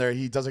 Okay, on there.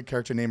 He does a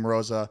character named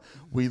Rosa.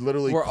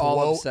 We're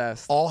all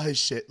obsessed. All his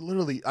shit.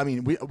 Literally, I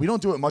mean, we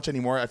don't do it much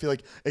anymore. I feel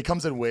like it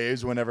comes in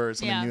waves whenever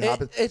something new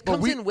happens. It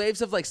comes in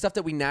waves of stuff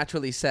that we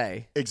naturally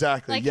say.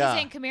 Exactly, Hey,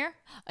 Zane, come here.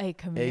 Hey,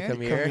 come here.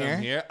 Come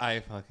Here, I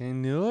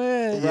fucking knew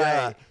it.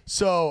 Yeah. Right.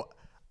 So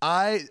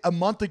a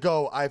month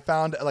ago, I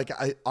found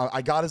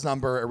I got his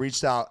number. I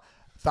reached out,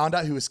 found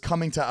out he was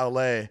coming to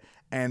LA,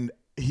 and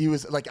he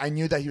was I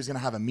knew that he was gonna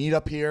have a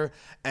meetup here,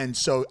 and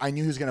so I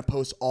knew he was gonna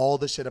post all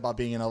the shit about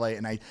being in LA,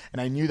 and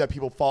I knew that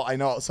people I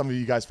know some of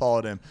you guys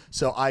followed him,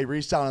 so I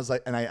reached out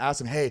and I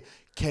asked him, hey,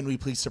 can we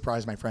please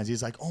surprise my friends?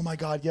 He's like, oh my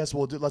God, yes,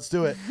 let's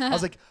do it. I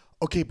was like,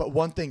 okay, but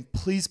one thing,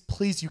 please,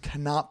 you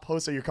cannot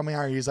post that you're coming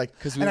out here. He's like,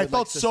 and I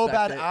felt so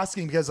bad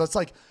asking because it's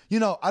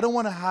I don't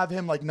want to have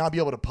him not be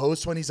able to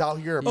post when he's out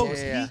here.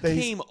 He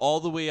came all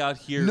the way out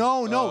here.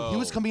 No, he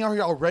was coming out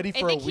here already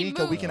for a week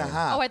and a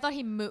half. Oh, I thought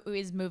he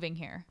is moving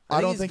here.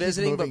 I don't he's think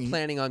visiting, he's moving, but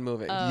planning on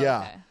moving.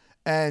 Yeah. Okay.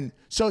 And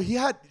so he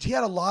had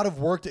a lot of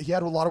work. He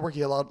had a lot of work.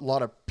 He had a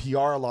lot of PR,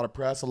 a lot of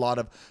press, a lot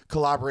of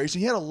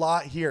collaboration. He had a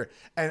lot here.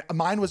 And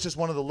mine was just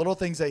one of the little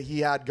things that he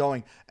had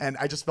going. And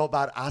I just felt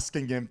bad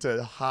asking him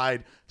to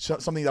hide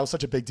something that was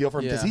such a big deal for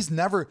him because he's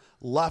never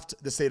left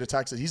the state of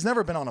Texas. He's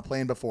never been on a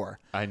plane before.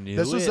 I knew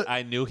it.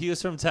 I knew he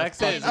was from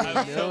Texas. I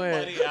was so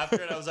funny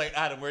after it. I was like,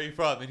 Adam, where are you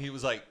from? And he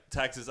was like,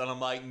 Texas. And I'm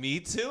like, me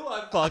too.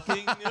 I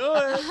fucking knew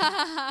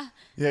it.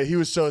 Yeah, he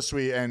was so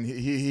sweet. And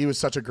he was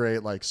such a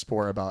great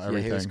sport about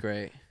everything. Yeah, he was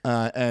great.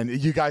 And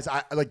you guys,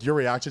 your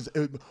reactions.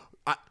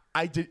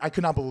 I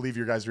could not believe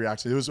your guys'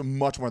 reaction. It was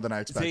much more than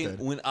I expected.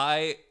 Zane, when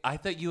I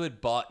thought you had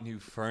bought new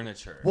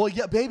furniture. Well,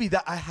 yeah, baby,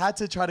 that I had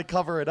to try to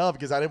cover it up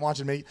because I didn't want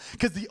you to make.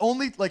 Because the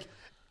only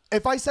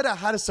if I said I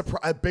had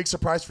a big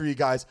surprise for you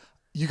guys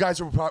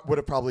would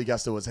have probably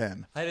guessed it was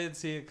him. I didn't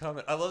see it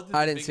coming. I love the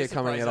I didn't see it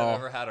coming at all. I've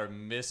ever had are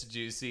Miss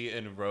Juicy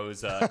and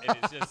Rosa, and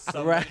it's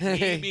just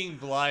me being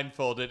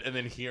blindfolded and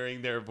then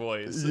hearing their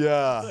voice.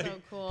 Yeah, so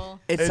cool.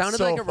 It sounded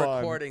so like a fun.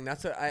 recording.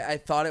 That's what I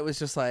thought. It was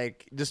just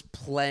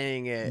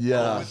playing it.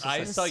 Yeah. When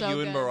I saw so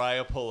you and good.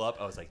 Mariah pull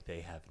up, I was like, they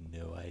have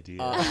no idea.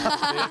 They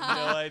have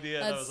no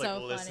idea. And I was That's so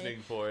funny. listening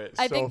for it.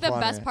 I think the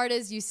funny. best part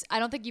is I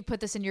don't think you put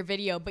this in your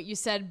video, but you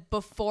said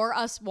before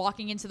us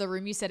walking into the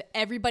room, you said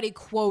everybody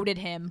quoted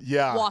him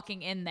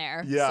walking in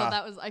there. Yeah. So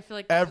that was, I feel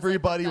like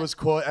everybody was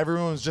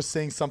everyone was just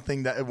saying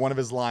something that one of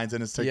his lines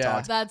in his TikToks.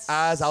 Yeah. That's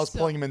as I was so-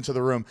 pulling him into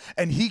the room,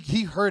 and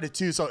he heard it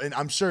too. So, and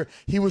I'm sure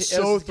he was It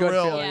was so a good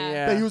thrilled feeling,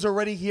 Yeah. that he was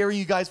already hearing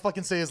you guys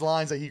fucking say his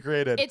lines that he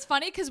created. It's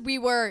funny because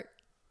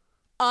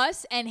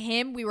us and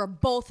him, we were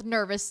both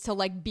nervous to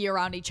be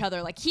around each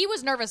other. He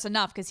was nervous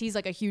enough because he's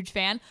a huge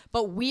fan,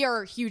 but we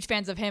are huge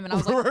fans of him. And I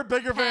was we're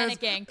bigger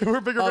panicking. fans.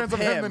 We're bigger fans of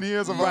him him. than he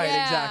is of Right, us.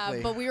 Yeah,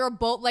 exactly. But we were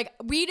both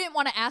we didn't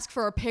want to ask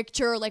for a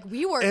picture.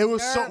 We were. It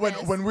was nervous.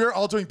 so when we were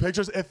all doing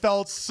pictures, it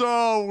felt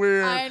so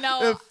weird. I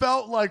know. It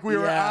felt like we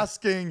were Yeah.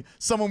 asking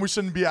someone we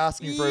shouldn't be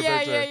asking for a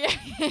picture.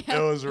 Yeah.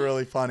 It was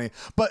really funny.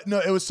 But no,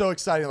 it was so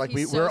exciting. We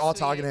He's so were all sweet.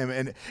 talking to him,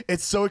 and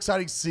it's so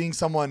exciting seeing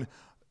someone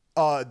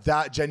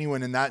that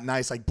genuine and that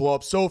nice blow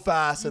up so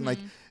fast, and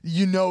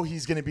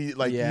he's gonna be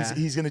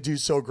he's gonna do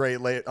so great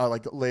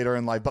later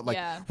in life. But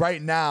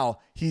right now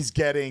he's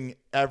getting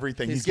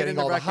everything. He's getting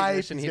all the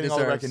hype. He's getting all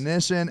the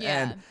recognition,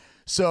 Yeah. and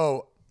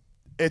so.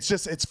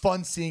 It's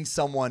fun seeing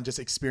someone just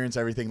experience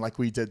everything like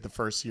we did the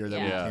first year that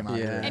we came out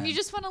here. And you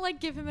just want to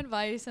give him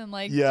advice and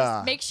Yeah.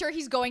 just make sure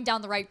he's going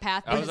down the right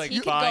path. I was because like, he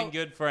could find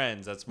go- good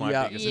friends. That's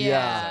my biggest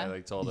Yeah. advice.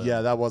 I told him.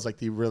 Yeah, that was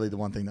the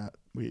one thing that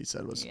we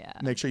said was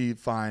make sure you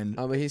find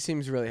But he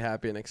seems really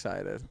happy and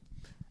excited.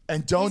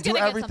 and don't He's do gonna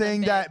get everything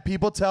something that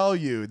people tell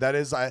you.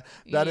 That's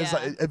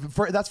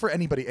for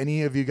anybody.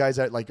 Any of you guys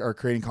that are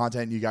creating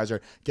content, you guys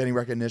are getting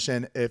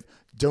recognition.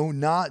 Do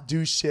not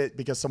do shit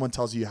because someone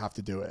tells you have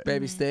to do it.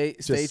 Baby, stay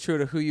true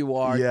to who you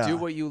are. Yeah. Do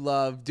what you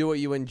love. Do what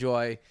you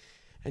enjoy,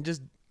 and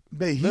just.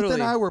 Babe, Heath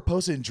and I were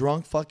posting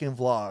drunk fucking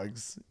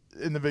vlogs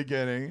in the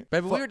beginning.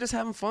 Baby, we were just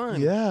having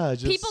fun. Yeah,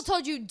 People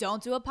told you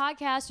don't do a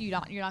podcast. You're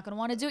not going to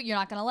want to do it. You're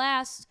not going to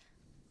last.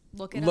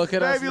 Look at Look us.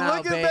 at us baby, now,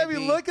 look at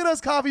baby, look at us,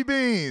 coffee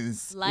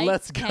beans. Lights,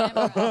 Let's go.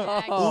 camera,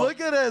 action.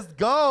 Look at us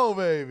go,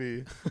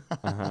 baby.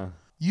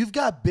 You've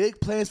got big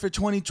plans for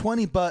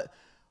 2020, but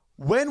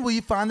when will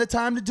you find the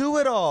time to do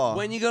it all?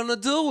 When you gonna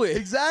do it?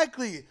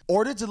 Exactly.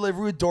 Order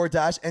delivery with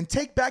DoorDash and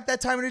take back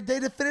that time of the day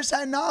to finish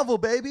that novel,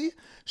 baby.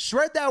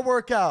 Shred that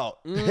workout.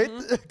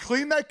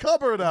 Clean that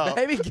cupboard out.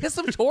 Baby, get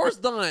some chores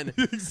done.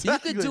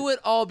 Exactly. You can do it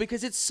all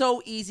because it's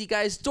so easy,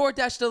 guys.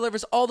 DoorDash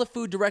delivers all the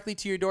food directly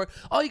to your door.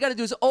 All you got to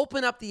do is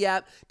open up the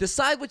app,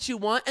 decide what you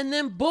want, and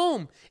then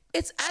boom,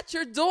 it's at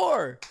your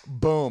door.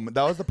 Boom.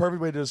 That was the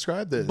perfect way to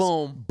describe this.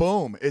 Boom.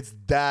 Boom. It's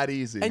that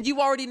easy. And you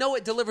already know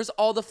it delivers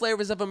all the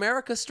flavors of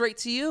America straight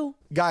to you.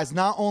 Guys,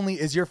 not only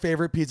is your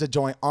favorite pizza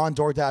joint on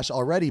DoorDash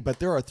already, but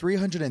there are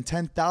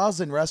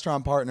 310,000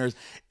 restaurant partners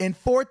in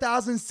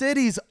 4,000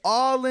 cities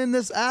all in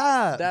this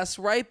app. That's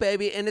right,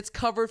 baby. And it's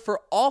covered for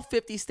all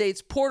 50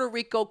 states, Puerto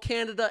Rico,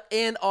 Canada,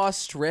 and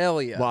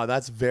Australia. Wow,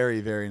 that's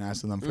very, very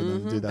nice of them for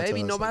them to do that. Baby,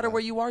 to us no like matter that.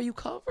 where you are, you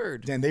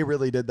covered. Dan, they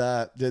really did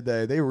that, did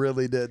they? They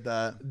really did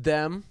that.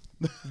 Them,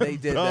 they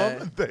did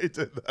that. They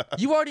did that.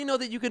 You already know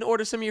that you can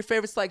order some of your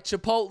favorites like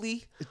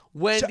Chipotle,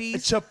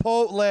 Wendy's.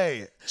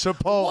 Chipotle.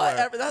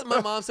 Whatever.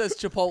 My mom says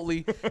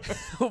Chipotle.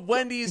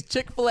 Wendy's,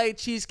 Chick-fil-A,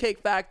 Cheesecake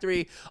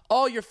Factory,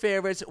 all your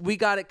favorites. We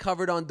got it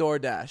covered on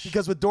DoorDash.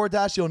 Because with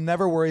DoorDash, you'll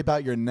never worry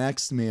about your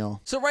next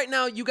meal. So right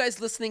now, you guys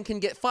listening can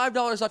get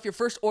 $5 off your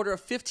first order of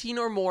 15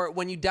 or more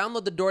when you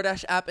download the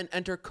DoorDash app and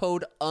enter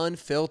code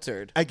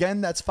UNFILTERED.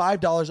 Again, that's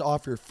 $5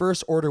 off your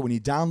first order when you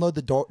download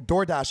the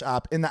DoorDash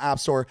app in the App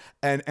Store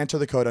and enter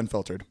the code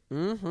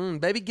UNFILTERED.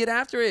 Baby, get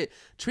after it.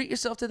 Treat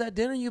yourself to that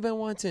dinner you've been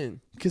wanting.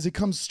 Because it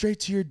comes straight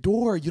to your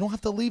door. You don't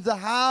have to leave the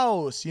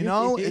house, you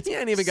know? You It's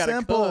ain't even gotta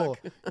simple.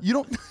 cook. You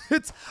don't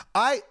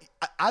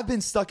I've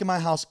been stuck in my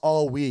house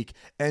all week,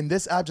 and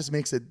this app just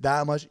makes it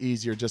that much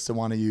easier just to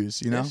want to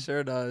use, you know? It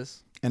sure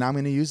does. And I'm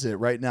going to use it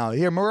right now.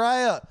 Here,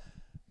 Mariah,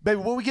 baby,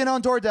 what we getting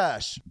on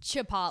DoorDash?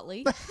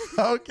 Chipotle.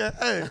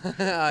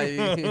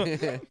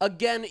 Okay.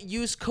 Again,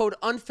 use code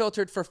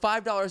UNFILTERED for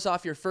 $5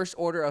 off your first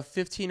order of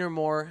 15 or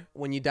more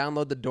when you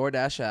download the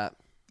DoorDash app.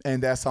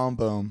 And that's on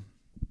boom.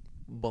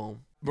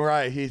 Boom.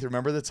 Mariah, Heath,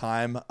 remember the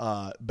time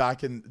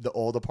back in the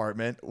old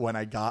apartment when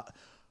I got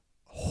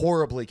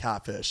horribly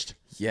catfished?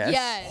 Yes.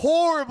 Yes.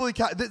 Horribly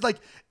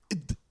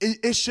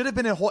it should have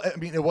been a whole. I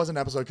mean, it was an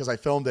episode because I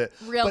filmed it.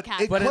 Real but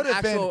catfish. it But could an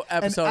have been actual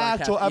episode an on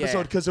actual catfish, episode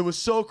yeah. because it was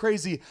so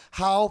crazy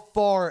how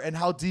far and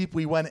how deep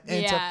we went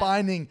into Yeah.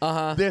 finding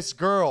this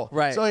girl.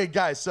 Right. So, hey,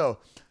 guys, so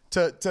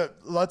to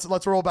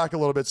let's roll back a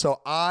little bit. So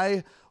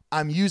I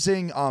I'm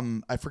using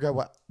I forgot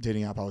what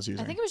dating app I was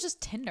using. I think it was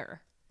just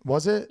Tinder.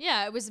 Was it?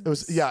 Yeah, it was. It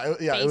was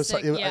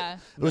it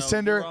was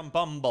Tinder. You're on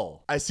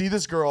Bumble. I see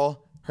this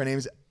girl. Her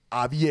name's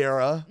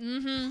Aviera.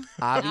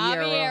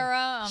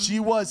 Aviera. She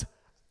was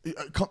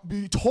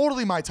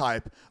totally my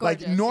type.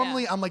 Gorgeous, like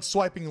normally I'm like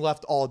swiping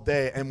left all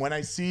day, and when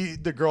I see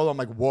the girl, I'm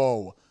like,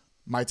 whoa,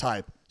 my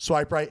type.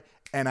 Swipe right,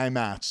 and I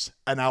matched,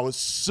 and I was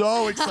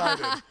so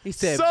excited. He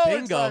said, so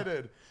bingo.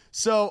 excited.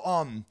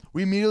 So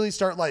we immediately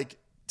start like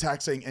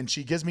texting, and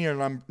she gives me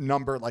her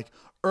number like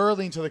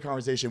early into the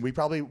conversation. We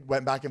probably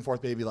went back and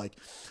forth maybe like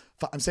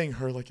I'm saying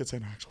her like it's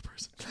an actual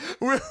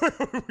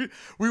person.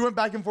 we went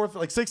back and forth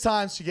like 6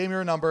 times. She gave me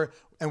her number,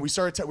 and we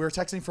started we were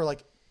texting for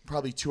like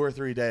probably 2 or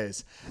 3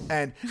 days,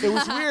 and it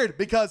was weird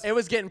because it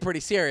was getting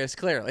pretty serious,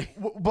 clearly.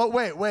 But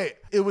wait,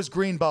 it was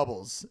green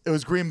bubbles. It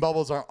was green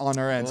bubbles on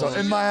her end. So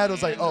in my head, I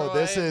was like, oh,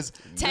 this is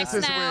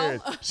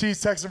weird.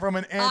 She's texting from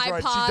an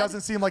Android. iPod. She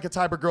doesn't seem like a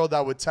type of girl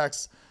that would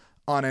text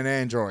on an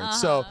Android.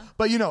 So,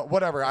 but you know,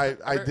 whatever.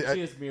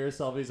 She has mirror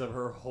selfies of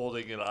her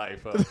holding an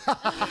iPhone.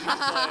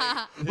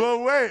 But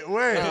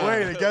wait,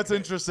 it gets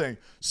interesting.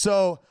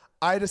 So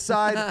I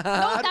decide.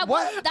 That I'm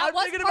was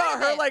thinking part about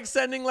of her it. like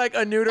sending like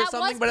a nude or That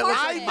something, was but it was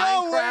part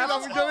like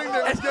of it. I'm getting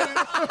there.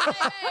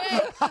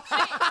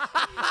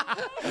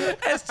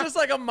 it's just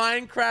like a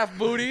Minecraft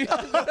booty.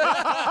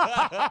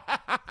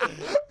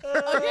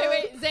 Okay,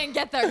 wait, Zane,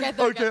 get there.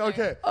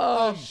 Okay.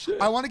 Shit.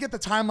 I want to get the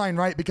timeline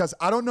right because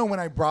I don't know when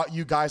I brought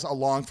you guys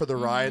along for the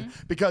ride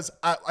because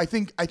I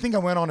think I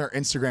went on her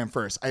Instagram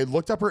first. I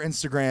looked up her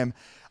Instagram.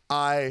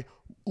 I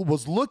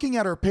was looking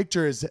at her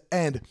pictures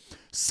and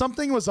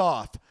something was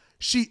off.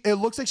 It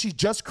looks like she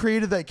just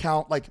created the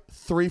account like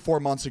 3-4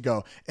 months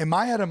ago. In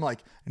my head, I'm like,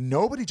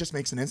 nobody just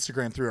makes an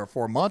Instagram 3 or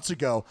 4 months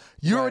ago.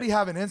 You already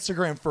have an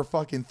Instagram for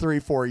fucking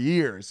 3-4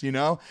 years, you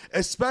know?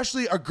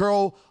 Especially a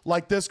girl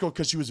like this girl,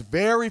 because she was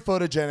very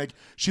photogenic.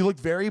 She looked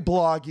very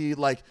bloggy.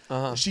 Like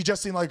she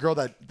just seemed like a girl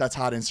that's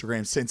had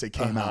Instagram since it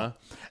came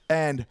out.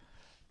 And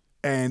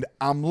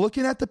I'm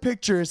looking at the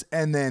pictures,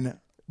 and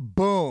then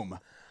boom,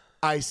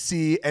 I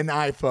see an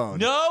iPhone.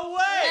 No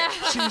way!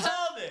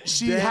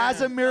 She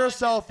has a mirror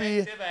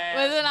selfie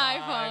With an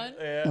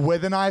iPhone.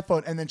 with an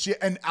iPhone, and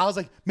I was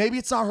like, maybe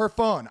it's not her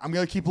phone. I'm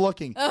gonna keep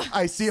looking.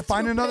 I see it.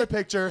 Find another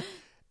picture.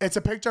 It's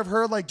a picture of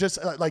her like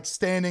just like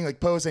standing, like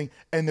posing,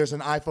 and there's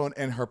an iPhone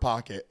in her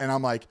pocket, and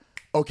I'm like,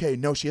 okay,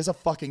 no, she has a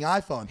fucking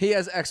iPhone. He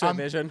has extra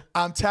vision.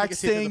 I'm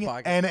texting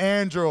an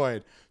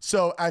Android.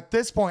 So at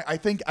this point, I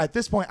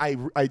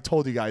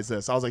told you guys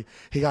this. I was like,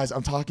 hey guys,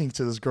 I'm talking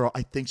to this girl.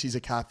 I think she's a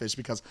catfish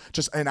because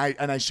and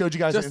I showed you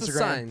guys just Instagram. the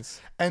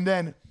signs.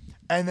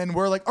 And then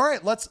we're like, all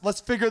right,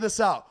 let's figure this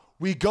out.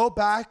 We go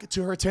back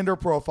to her Tinder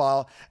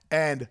profile,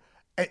 and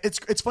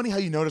it's funny how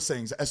you notice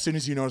things as soon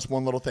as you notice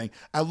one little thing.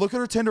 I look at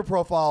her Tinder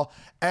profile.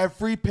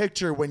 Every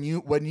picture, when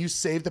you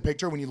save the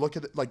picture, when you look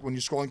at it, like when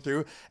you're scrolling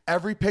through,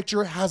 every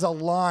picture has a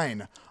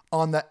line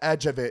on the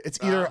edge of it. It's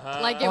either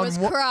Like it was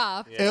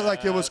cropped.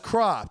 It was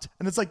cropped,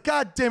 and it's like,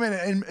 God damn it!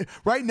 And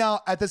right now,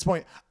 at this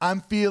point,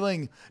 I'm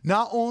feeling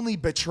not only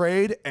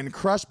betrayed and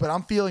crushed, but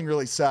I'm feeling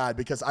really sad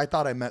because I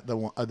thought I met the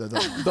one.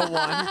 The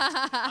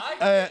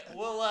one.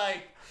 Well,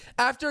 like.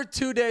 After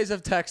 2 days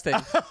of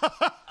texting,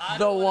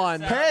 the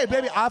one. Hey,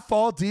 baby, I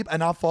fall deep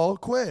and I fall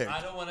quick.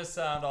 I don't want to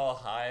sound all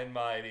high and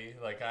mighty,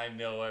 like I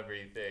know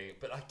everything,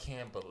 but I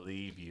can't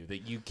believe you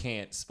that you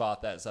can't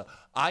spot that stuff.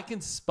 I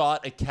can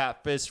spot a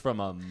catfish from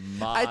a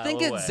mile I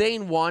think away. it's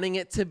Zane wanting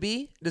it to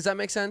be. Does that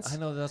make sense? I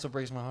know that's what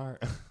breaks my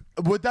heart.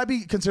 Would that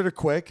be considered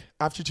quick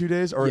after 2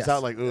 days, or is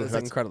that like, ooh, it's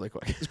that's incredibly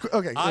quick?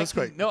 Okay, that's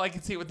quick. No, I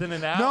can see it within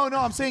an hour. No,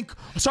 I'm saying,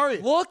 sorry.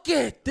 Look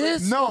at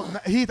this. No,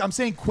 Heath, I'm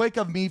saying quick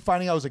of me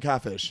finding out it was a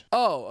catfish.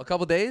 Oh, a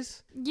couple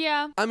days?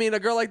 Yeah. I mean,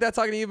 a girl like that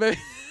talking to you, baby.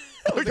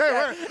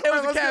 Okay, It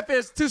was a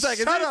catfish. 2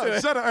 seconds. Shut into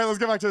it. up. All right, let's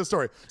get back to the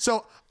story.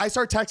 So I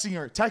start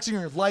texting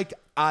her like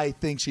I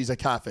think she's a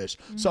catfish.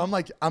 So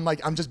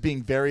I'm just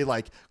being very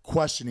like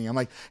questioning. I'm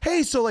like,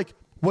 hey, so like,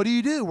 what do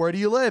you do? Where do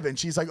you live? And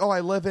she's like, oh,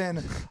 I live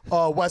in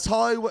West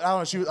Hollywood.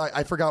 I don't know.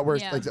 I forgot where,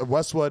 like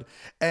Westwood.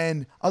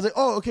 And I was like,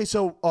 oh, okay.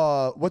 So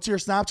what's your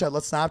Snapchat?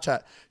 Let's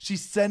Snapchat.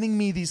 She's sending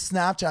me these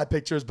Snapchat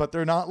pictures, but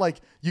they're not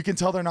like, you can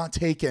tell they're not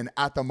taken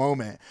at the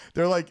moment.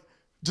 They're like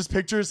just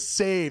pictures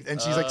saved, and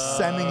she's like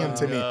sending them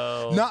to me.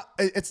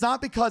 It's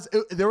not because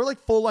they were like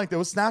full length. It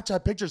was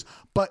Snapchat pictures,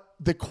 but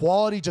the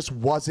quality just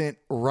wasn't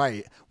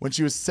right when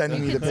she was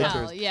sending me the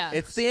pictures. Yeah,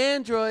 it's the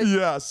Android.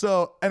 Yeah.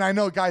 So, and I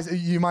know, guys,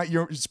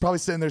 you're probably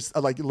sitting there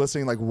like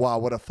listening, like, wow,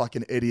 what a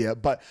fucking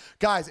idiot. But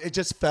guys, it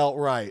just felt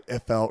right. It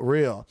felt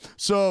real.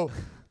 So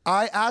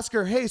I ask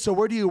her, hey, so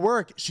where do you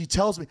work? She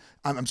tells me.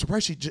 I'm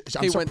surprised.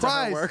 Went to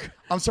her work.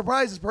 I'm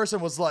surprised this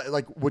person was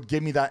like would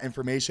give me that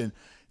information.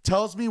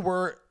 Tells me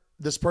where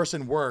this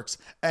person works,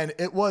 and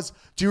it was.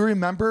 Do you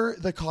remember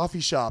the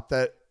coffee shop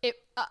that?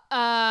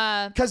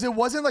 Because it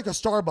wasn't like a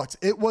Starbucks.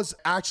 It was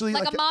actually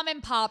like a mom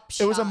and pop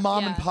shop. It was a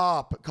mom and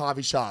pop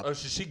coffee shop. Oh,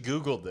 she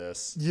Googled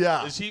this.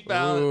 Yeah. She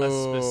found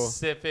a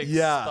specific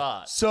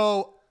spot.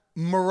 So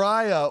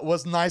Mariah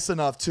was nice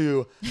enough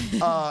to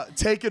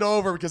take it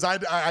over because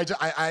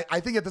I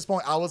think at this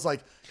point I was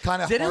like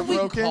kind of Didn't we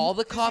heartbroken. call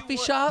the coffee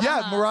shop?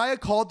 Yeah, Mariah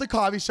called the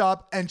coffee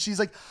shop, and she's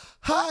like,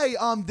 "Hi,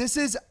 this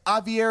is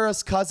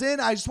Aviera's cousin.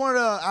 I just wanted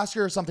to ask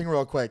her something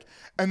real quick."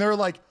 And they're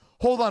like,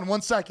 "Hold on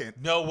 1 second."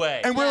 No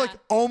way. And we're like,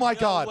 "Oh my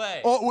God."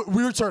 Way. Oh,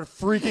 we were started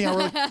freaking out.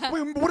 We're like,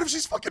 "Wait, what if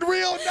she's fucking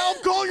real? Now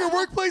I'm calling her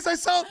workplace.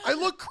 I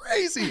look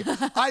crazy.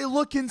 I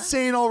look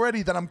insane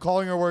already that I'm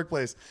calling her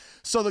workplace."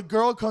 So the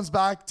girl comes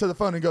back to the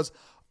phone and goes,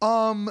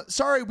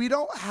 "Sorry, we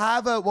don't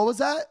have what was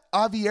that?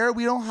 Aviera?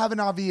 We don't have an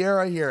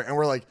Aviera here." And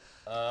we're like,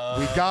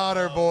 "We got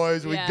her,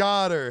 boys. We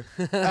got her."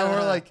 And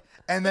we're like,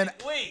 and then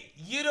wait,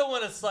 you don't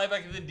want to slide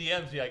back in the DMs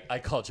and be like, "I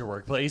called your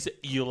workplace.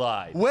 You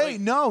lied." Wait,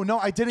 no,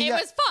 I didn't. It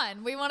was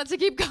fun. We wanted to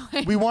keep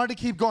going. We wanted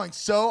to keep going.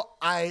 So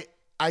I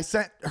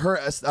sent her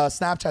a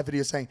Snapchat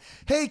video saying,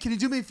 "Hey, can you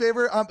do me a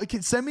favor?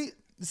 Send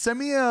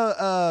me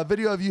a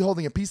video of you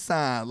holding a peace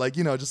sign, like,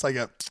 you know, just like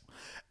a."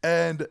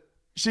 And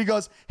she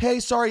goes, "Hey,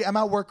 sorry, I'm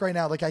at work right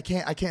now. Like, I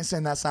can't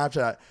send that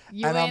Snapchat."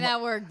 You ain't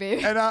at work,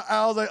 baby. And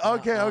I was like,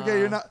 okay,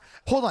 you're not.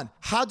 Hold on.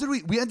 How did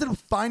we ended up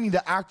finding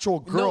the actual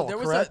girl?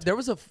 No, there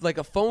was a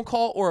phone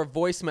call or a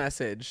voice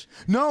message.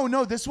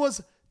 No, this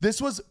was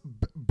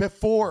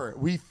before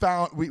we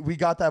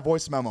got that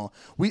voice memo.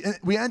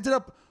 We ended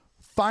up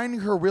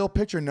finding her real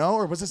picture. No,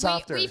 or was this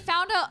after? We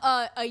found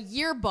a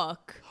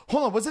yearbook.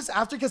 Hold on, was this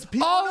after? Because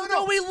people. Oh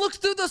no, we looked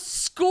through the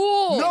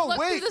school.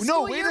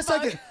 Wait a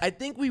second. I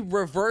think we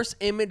reverse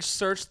image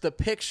searched the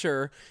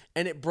picture,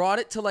 and it brought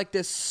it to like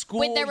this school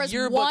Wait, there was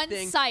yearbook one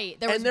thing. site.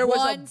 And there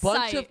was a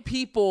bunch of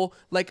people,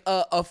 like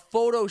a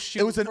photo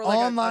shoot. It was an for like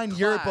online a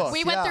yearbook.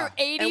 We went through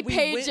 80 and we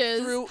pages.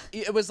 Went through,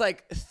 it was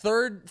like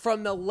third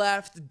from the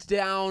left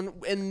down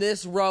in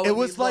this row. It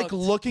was like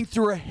looking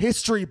through a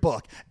history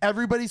book.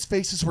 Everybody's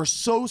faces were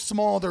so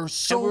small. There was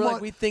so much.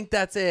 Like, we think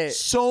that's it.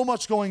 So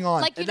much going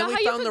on. Like, you And know then how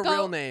we you found could the go,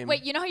 real name.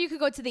 Wait, you know how you could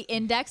go to the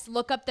index,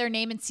 look up their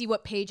name, and see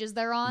what pages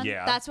they're on?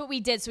 Yeah. That's what we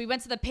did. So we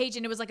went to the page,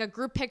 and it was like a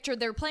group picture.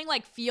 They were playing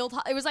like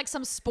it was like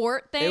some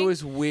sport thing. It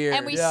was weird.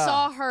 And we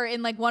saw her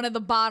in like one of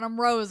the bottom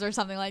rows or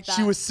something like that.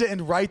 She was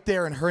sitting right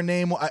there, and her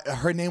name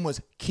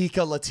was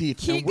Kika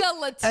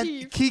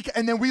Latif.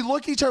 And then we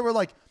look at each other. We're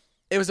like,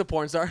 it was a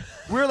porn star.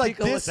 We're like,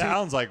 this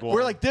sounds like one.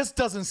 We're like, this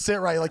doesn't sit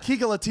right. Like, Kika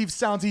Latif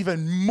sounds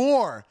even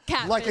more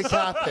Catfish. like a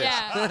catfish.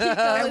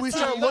 Yeah. And we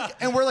start looking,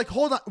 and we're like,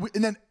 hold on.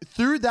 And then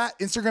through that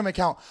Instagram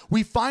account,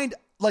 we find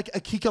like a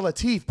Kika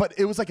Latif, but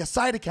it was like a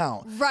side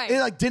account. Right. It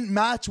like didn't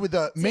match with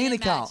the main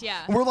account.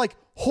 yeah. And we're like,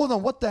 hold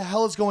on, what the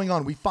hell is going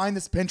on? We find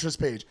this Pinterest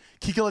page,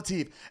 Kika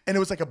Latif, and it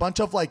was like a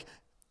bunch of like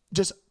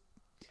just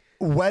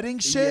wedding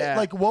shit. Yeah.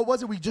 Like, what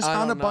was it? We just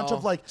found a bunch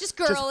of like Just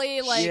girly,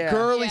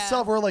 girly yeah.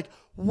 stuff. We're like,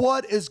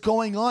 what is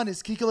going on?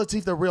 Is Kika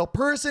Latif the real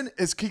person?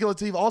 Is Kika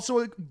Latif also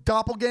a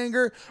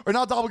doppelganger, or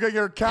not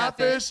doppelganger,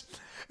 catfish?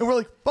 And we're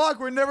like, fuck,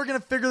 we're never gonna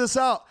figure this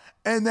out.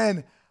 And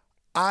then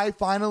I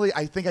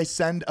think I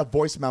send a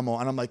voice memo,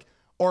 and I'm like,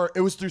 or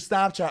it was through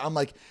Snapchat. I'm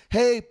like,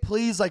 hey,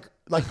 please, like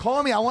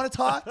call me. I want to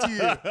talk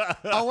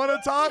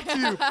to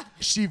you.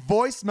 She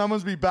voice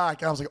memos me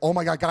back, and I was like, oh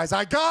my God, guys,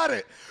 I got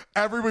it.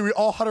 Everybody, we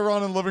all huddle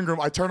around in the living room.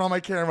 I turn on my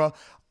camera.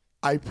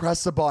 I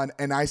press the button,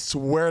 and I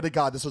swear to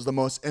God, this was the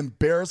most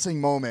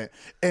embarrassing moment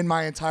in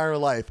my entire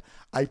life.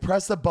 I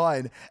pressed the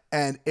button,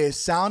 and it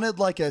sounded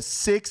like a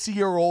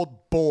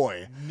 6-year-old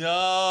boy. No.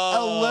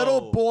 A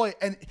little boy.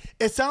 And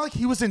it sounded like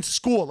he was in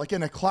school, like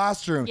in a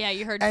classroom. Yeah,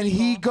 you heard And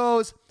people. he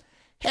goes,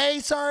 hey,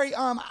 sorry,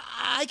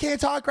 I can't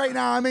talk right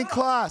now. I'm in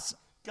class.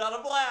 Got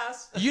a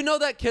blast. You know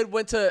that kid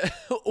went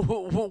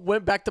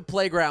back to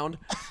playground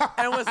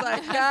and was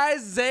like,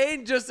 guys,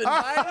 Zane just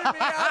invited me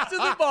out to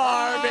the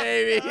bar,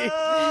 baby.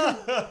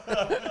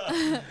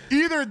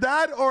 Either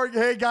that or,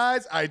 hey,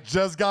 guys, I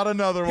just got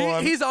another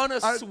one. He's on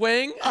a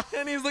swing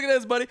and he's looking at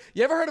his buddy.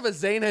 You ever heard of a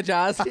Zane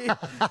Hijazi?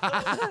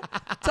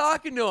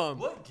 Talking to him.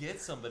 What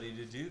gets somebody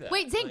to do that?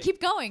 Wait, Zane,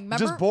 keep going.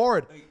 Remember just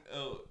bored.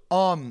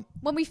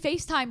 when we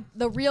FaceTime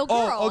the real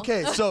girl? Oh,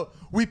 okay. So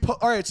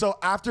all right. So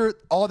after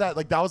all that,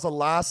 like that was the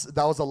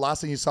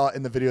last thing you saw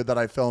in the video that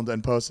I filmed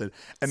and posted.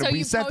 And So we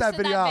you sent that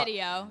posted video that out.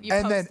 video. You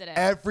and then posted it.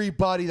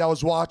 everybody that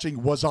was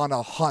watching was on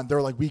a hunt. They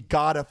were like, we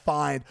gotta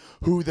find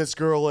who this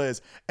girl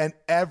is. And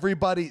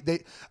everybody,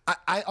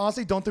 I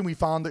honestly don't think we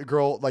found the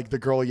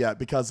girl yet,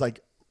 because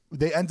like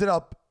they ended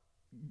up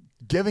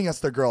giving us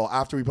the girl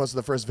after we posted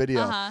the first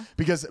video,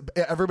 because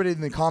everybody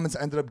in the comments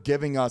ended up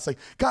giving us like,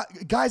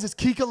 guys, it's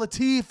Kika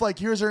Latif, like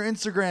here's her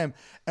Instagram.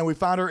 And we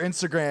found her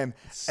Instagram,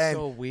 and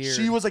so weird.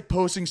 She was like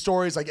posting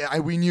stories, like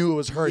we knew it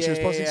was her. She was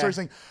posting stories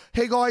saying,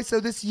 hey guys, so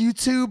this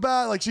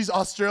YouTuber, like she's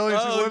Australian,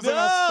 she lives in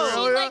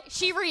Australia.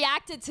 She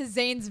reacted to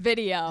Zane's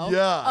video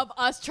of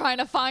us trying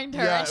to find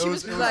her, Yeah, and she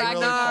was Like,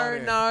 really no,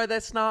 funny. no,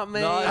 that's not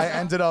me. I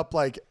ended up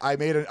like I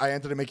ended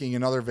up making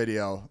another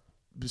video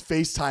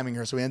FaceTiming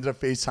her. So we ended up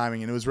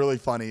FaceTiming, and it was really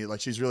funny. Like,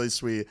 she's really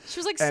sweet. She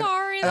was like,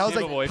 sorry. And I was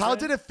like, how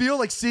did it feel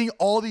like seeing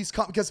all these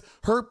because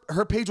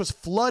her page was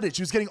flooded.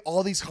 She was getting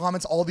all these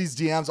comments, all these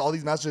DMs, all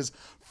these messages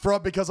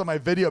because of my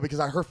video, because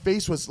her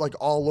face was like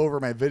all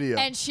over my video.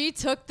 And she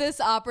took this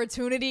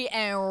opportunity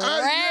and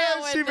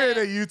ran with she it. made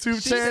a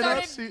YouTube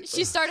channel.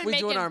 She started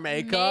making doing our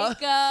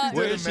makeup.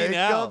 Where is she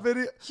now?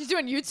 Video. She's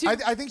doing YouTube.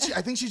 I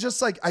think she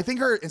just like, I think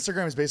her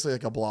Instagram is basically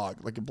like a blog.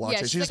 Yeah,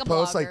 she she's just like a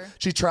posts blogger. like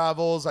she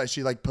travels, like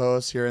she like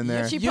posts here and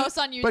there. She posts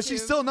on YouTube. But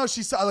she's still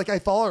like, I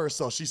follow her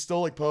still. She still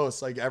like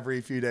posts like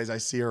every few days. I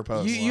see her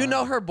post. You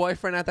know her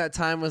boyfriend at that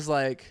time was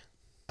like,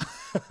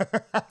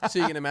 so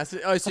you're gonna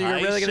message? Oh, so you're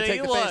really gonna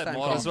take the FaceTime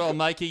call? Might as well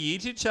make a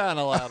YouTube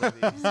channel out of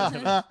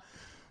these.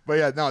 But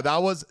yeah, no,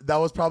 that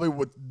was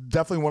probably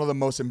definitely one of the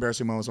most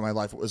embarrassing moments of my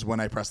life was when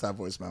I pressed that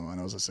voice memo and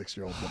I was a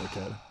 6-year-old little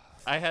kid.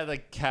 I had a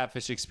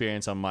catfish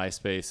experience on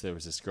MySpace. There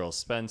was this girl,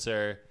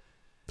 Spencer,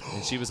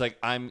 and she was like,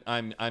 I'm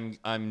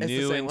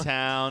new in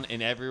town,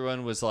 and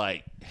everyone was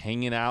like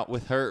hanging out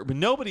with her, but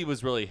nobody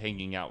was really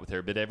hanging out with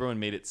her, but everyone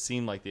made it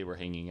seem like they were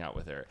hanging out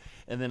with her.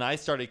 And then I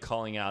started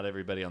calling out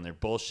everybody on their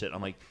bullshit.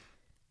 I'm like,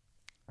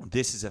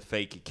 this is a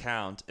fake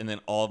account, and then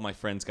all of my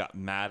friends got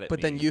mad at me.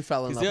 But then you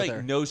fell in love with her.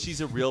 Like, no,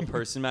 she's a real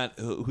person, Matt.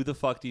 Who the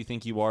fuck do you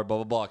think you are? Blah,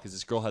 blah, blah. Because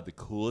this girl had the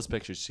coolest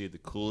pictures. She had the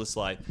coolest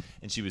life,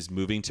 and she was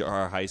moving to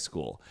our high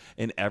school.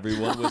 And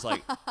everyone was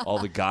like, all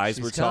the guys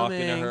were talking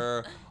to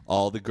her.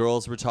 All the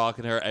girls were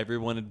talking to her.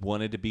 Everyone had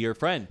wanted to be her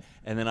friend.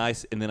 And then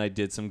I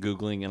did some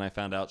Googling, and I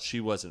found out she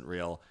wasn't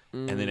real.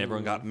 And then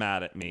everyone got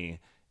mad at me.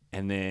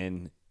 And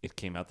then it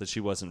came out that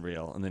she wasn't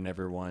real, and then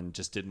everyone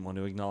just didn't want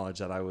to acknowledge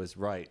that I was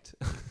right.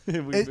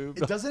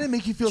 Doesn't it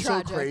make you feel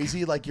Tragic. so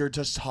crazy? Like you're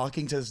just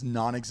talking to this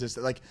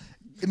non-existent. Like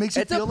it makes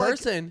you It's feel a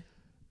person.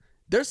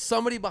 There's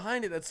somebody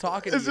behind it that's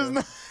talking to you.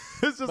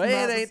 It's just But not it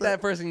ain't the same.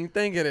 that person you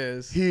think it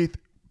is. Heath,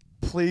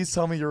 please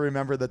tell me you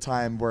remember the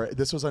time where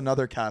this was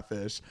another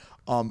catfish.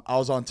 I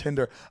was on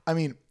Tinder. I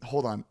mean,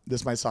 hold on.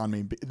 This might sound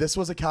mean. But this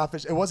was a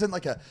catfish. It wasn't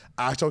like an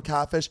actual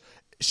catfish.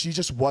 She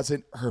just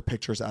wasn't her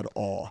pictures at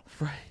all.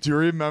 Right. Do you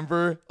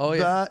remember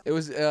that? It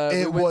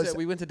was.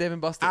 We went to Dave and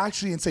Buster's.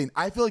 Actually insane.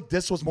 I feel like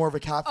this was more of a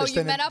catfish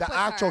than met up the with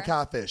actual her?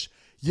 catfish.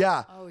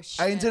 Yeah. Oh,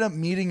 shit. I ended up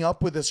meeting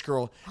up with this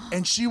girl,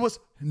 and she was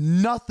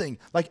nothing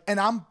like. And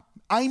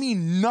I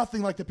mean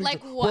nothing like the picture.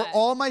 Like what? Where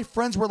all my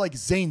friends were like,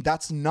 Zane,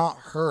 that's not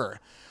her.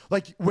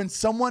 Like when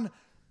someone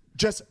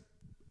just.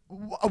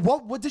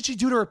 What did she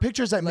do to her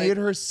pictures that made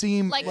her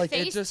seem like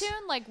Facetune?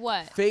 Like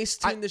what?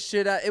 Facetune the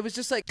shit out. It was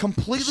just like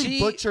completely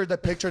butchered the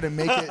picture to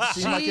make it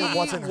seem like it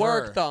wasn't her. She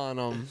worked on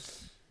them.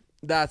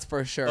 That's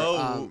for sure.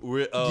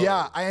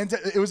 Yeah,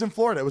 it was in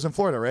Florida. It was in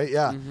Florida, right?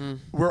 Yeah. Mm-hmm.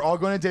 We're all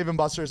going to Dave and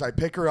Buster's. I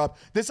pick her up.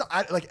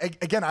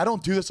 Again, I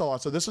don't do this a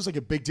lot, so this was like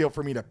a big deal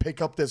for me to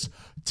pick up this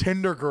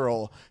Tinder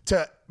girl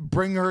to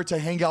bring her to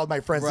hang out with my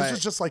friends. Right. This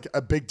was just like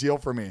a big deal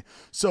for me.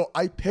 So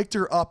I picked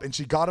her up, and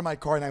she got in my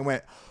car, and I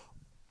went,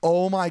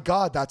 oh my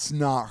God, that's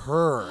not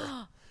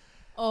her.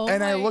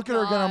 And I look at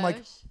her again, I'm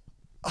like,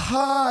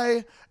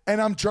 hi. And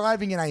I'm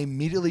driving, and I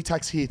immediately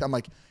text Heath. I'm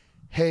like,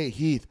 hey,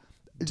 Heath,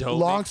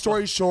 long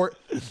story short,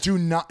 do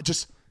not,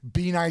 just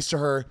be nice to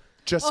her.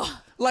 Just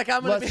like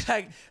I'm going to be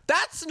like,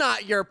 that's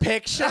not your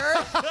picture.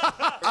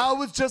 I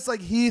was just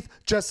like, Heath,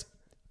 just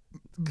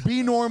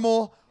be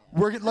normal.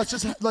 Let's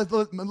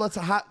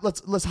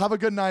have a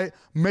good night,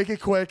 make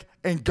it quick,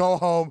 and go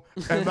home,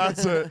 and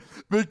that's it.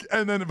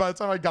 And then by the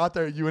time I got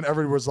there, you and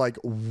everyone was like,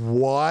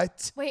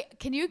 "What?" Wait,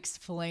 can you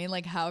explain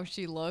like how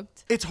she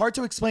looked? It's hard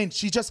to explain.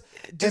 She just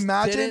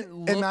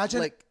imagine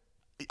like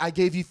I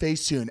gave you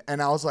Facetune,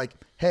 and I was like,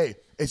 "Hey,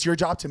 it's your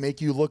job to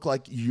make you look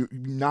like you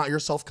not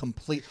yourself,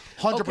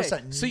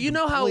 100%." So you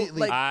know how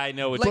like I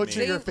know what you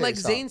mean. your face like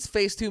up. Zane's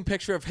Facetune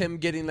picture of him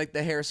getting like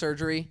the hair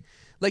surgery.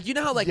 Like, you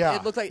know how, like,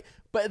 it looked like,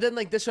 but then,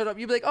 like, this showed up,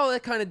 you'd be like, oh,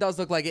 that kind of does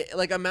look like it.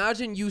 Like,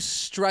 imagine you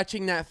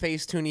stretching that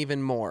Facetune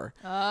even more.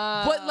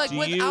 But, like,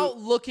 without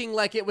looking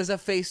like it was a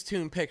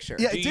Facetune picture.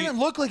 Yeah, it didn't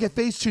look like a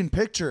Facetune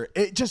picture.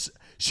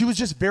 She was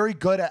just very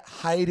good at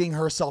hiding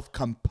herself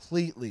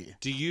completely.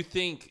 Do you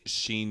think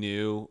she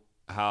knew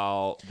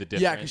how the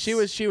difference? Yeah,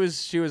 because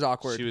she was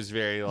awkward. She was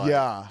very like.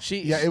 Yeah,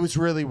 it was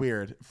really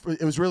weird.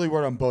 It was really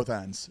weird on both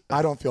ends.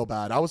 I don't feel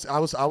bad. I was.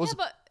 Yeah,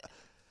 but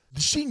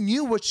she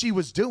knew what she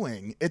was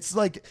doing. It's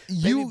like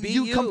you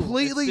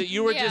completely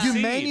you were you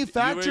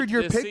manufactured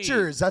your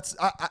pictures. That's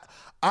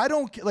I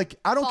don't care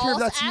if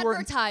that's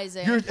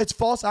advertising. It's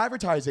false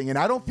advertising, and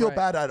I don't feel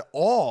bad at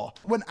all.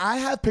 When I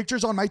have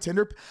pictures on my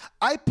Tinder,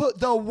 I put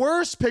the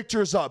worst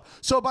pictures up.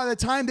 So by the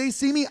time they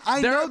see me, I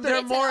know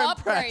they're more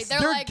impressed. They're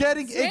like,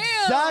 getting damn.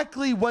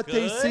 exactly what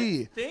they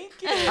see. Thank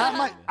you.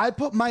 I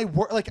put my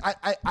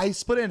I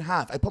split it in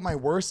half. I put my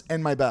worst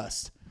and my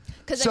best.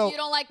 Because if you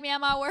don't like me, I'm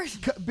my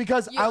worst.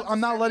 Because I'm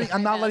not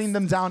letting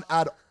them down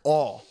at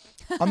all.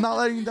 I'm not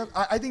letting them.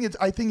 I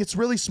think it's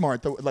really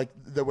smart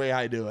the way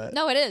I do it.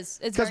 No, it is.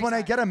 It's because when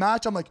I get a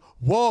match, I'm like,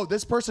 whoa,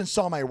 this person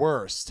saw my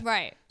worst.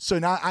 Right. So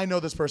now I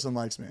know this person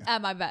likes me.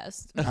 At my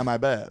best. At my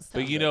best.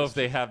 But you know, if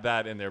they have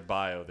that in their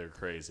bio, they're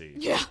crazy.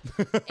 Yeah.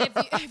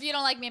 if you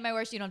don't like me at my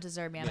worst, you don't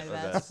deserve me at my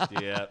best.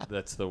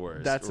 That's the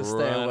worst. That's a stay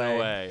Run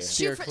away.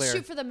 Shoot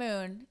for the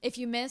moon. If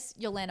you miss,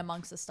 you'll land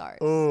amongst the stars.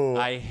 Ooh.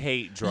 I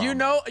hate drama.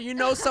 You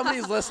know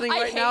somebody's listening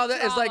right now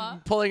that is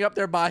like pulling up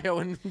their bio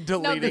and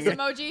deleting it.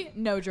 Emoji,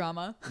 no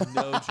drama.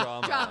 No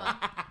drama.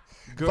 Drama.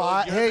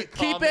 Girl, hey,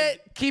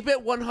 Keep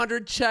it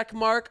 100 check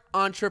mark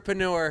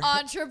entrepreneur.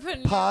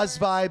 Pause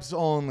vibes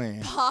only.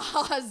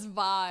 Pause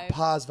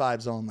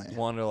vibes only.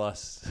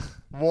 Wanderlust.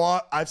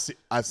 What? I've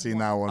seen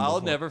that one. I'll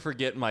before. never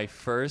forget my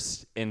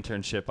first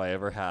internship I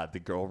ever had. The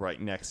girl right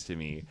next to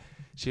me,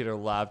 she had her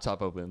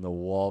laptop open. The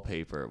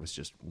wallpaper was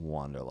just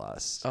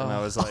Wanderlust, and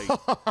I was like,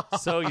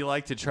 "So you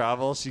like to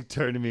travel?" She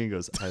turned to me and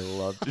goes, "I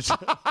love to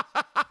travel."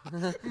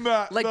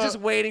 Just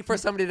waiting for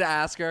somebody to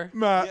ask her.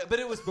 Yeah, but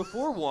it was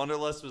before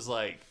Wanderlust was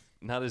like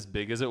not as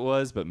big as it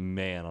was. But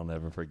man, I'll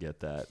never forget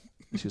that.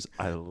 She was,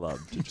 I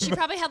loved to travel. She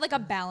probably had like a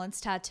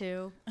balance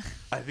tattoo.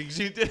 I think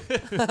she did.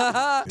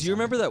 Do you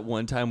remember that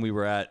one time we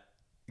were at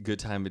Good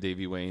Time at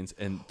Davy Wayne's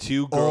and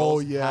two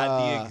girls had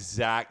the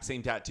exact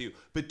same tattoo,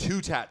 but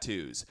two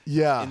tattoos.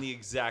 Yeah. In the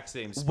exact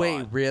same spot.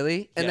 Wait,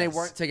 really? And they Yes.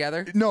 weren't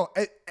together? No,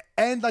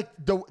 and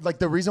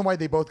the reason why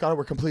they both got it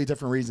were completely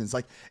different reasons.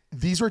 Like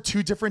these were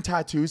two different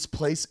tattoos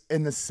placed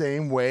in the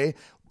same way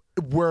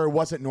where it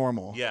wasn't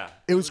normal. Yeah.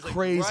 It was like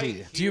crazy.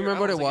 right Do you here.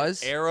 remember what it Like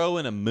was? An arrow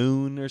and a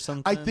moon or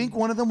something. I think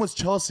one of them was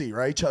Chelsea,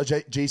 right?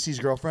 JC's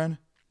girlfriend,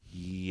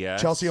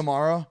 Yes. Chelsea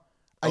Amara.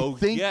 I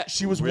think yeah.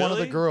 she was one of the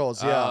Really?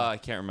 girls. Yeah. I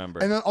can't remember.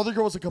 And the other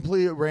girl was a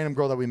completely random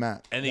girl that we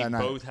met. And they that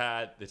night. both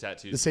had the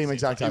tattoos. The same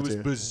exact time. It tattoo.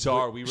 was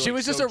bizarre. We were She like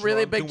was just so a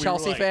really drunk big and we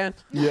Chelsea were like, fan.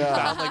 Yeah.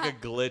 Found like a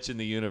glitch in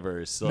the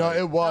universe. No, Like,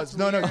 it was.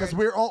 No, because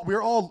we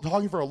were all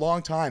talking for a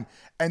long time.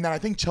 And then I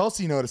think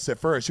Chelsea noticed it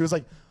first. She was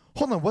like,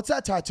 hold on, what's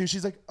that tattoo?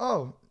 She's like,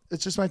 oh,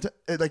 it's just my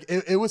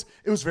it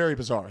was very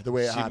bizarre the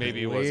way it She happened.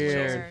 maybe was a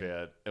Weird. Chelsea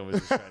fan and was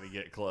just trying to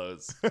get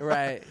close.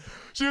 Right.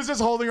 She was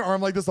just holding her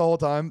arm like this the whole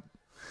time.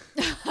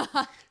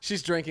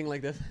 She's drinking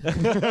like this.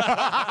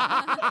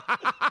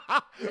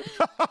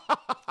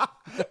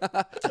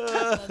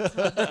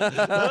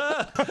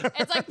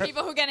 It's like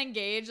people who get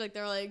engaged, like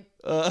they're like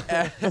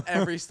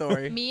Every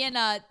story. me and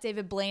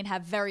David Blaine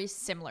have very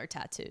similar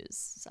tattoos.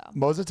 So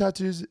What was the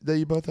tattoos that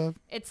you both have?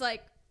 it's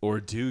like, Or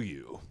do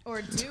you?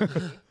 or do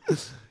we?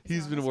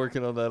 He's been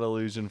working on that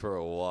illusion for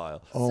a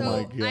while. Oh So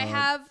my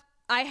god.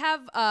 I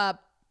have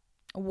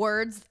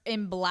words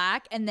in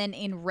black, and then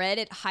in red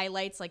it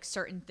highlights like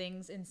certain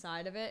things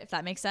inside of it, if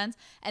that makes sense.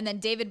 And then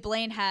David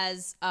Blaine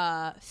has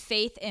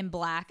faith in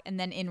black, and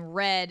then in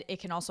red it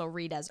can also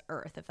read as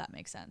earth, if that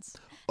makes sense.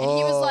 And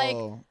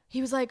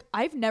he was like,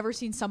 I've never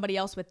seen somebody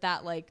else with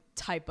that like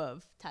type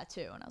of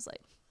tattoo. And I was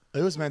like,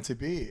 It was meant to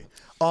be.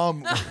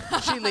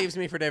 She leaves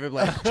me for David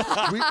Blaine.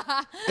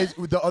 I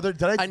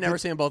never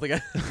see them both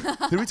again.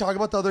 Did we talk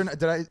about the other?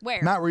 Did I?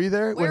 Where? Matt, were you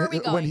there Where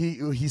when, are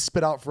we when he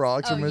spit out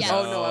frogs Oh, from his? yes.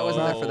 Oh no, I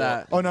wasn't there for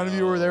that. Oh, none of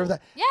you were there for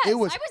that. yes, it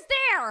was. I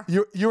was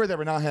there. You were there,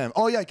 but not him.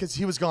 Oh yeah, because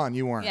he was gone.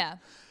 You weren't. Yeah.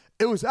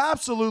 It was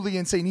absolutely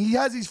insane. He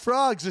has these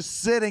frogs just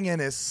sitting in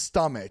his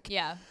stomach.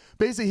 Yeah.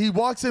 Basically, he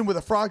walks in with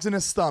the frogs in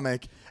his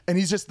stomach, and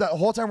he's just the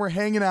whole time we're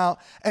hanging out,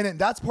 and then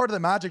that's part of the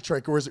magic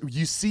trick, where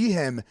you see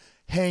him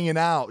hanging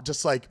out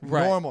just like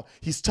normal.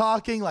 He's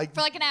talking like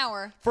For like an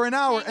hour.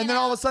 and then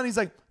all of a sudden he's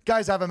like,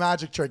 "Guys, I have a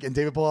magic trick," and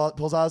David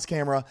pulls out his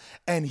camera,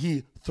 and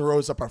he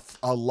throws up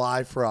a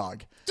live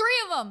frog. 3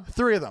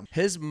 of them.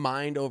 His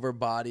mind over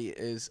body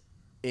is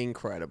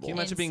incredible. Can you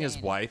imagine being his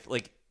Insane. wife?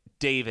 Like,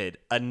 David,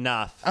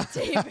 enough.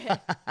 David.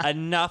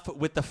 Enough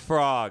with the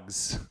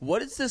frogs.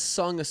 What is this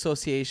song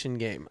association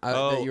game that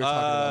you were talking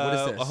about? What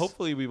is this?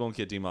 Hopefully we won't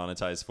get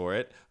demonetized for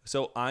it.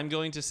 So I'm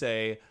going to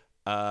say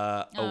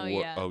yeah.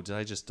 did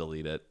I just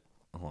delete it?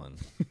 Hold on.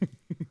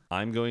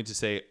 I'm going to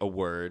say a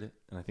word,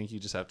 and I think you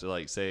just have to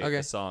like say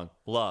a song.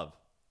 Love.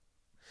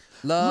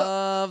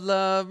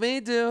 Love me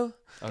do.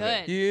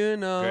 Okay. Good. You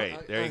know.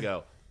 Great. There you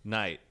go.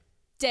 Night.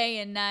 Day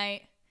and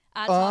night.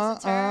 I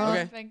toss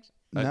and turn. Okay.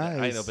 Nice.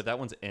 I know, but that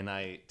one's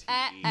NITE.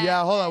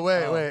 Yeah, hold on,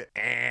 wait.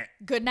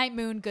 Good night,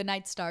 moon. Good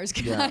night, stars.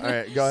 Good Yeah, night. all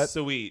right, go ahead.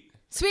 Sweet.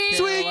 Sweet.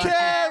 Sweet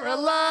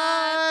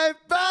Caroline.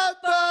 Ba,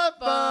 ba,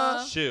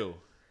 ba. Shoe.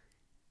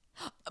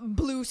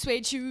 Blue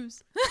suede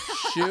shoes.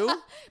 Shoe?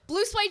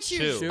 Blue suede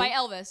shoes Shoe. by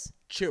Elvis.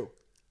 Chew.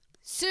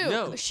 Sue.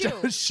 No.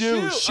 Shoe.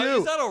 Shoe. Is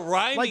that a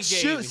rhyming Like game?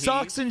 shoe, Heath?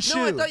 socks and shoe.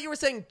 No, I thought you were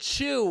saying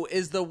chew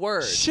is the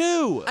word.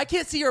 Shoe. I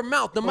can't see your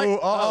mouth. The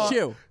mic.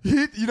 Chew.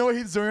 You know what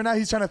he's doing now?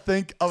 He's trying to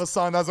think of a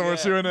song that's word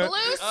shoe in it.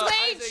 Blue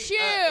suede shoes.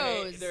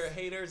 Hey, they're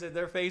haters and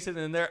they're facing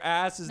and their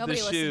ass is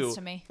Nobody the shoe. listens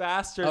to me.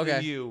 Faster Okay.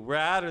 than you.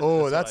 Radder than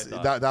Oh, that's what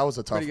I thought. that was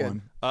a tough Pretty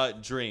good.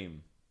 one.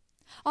 Dream.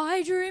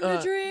 I dreamed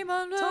a dream.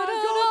 Time go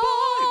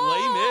by.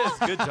 Lame is.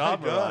 Good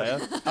job,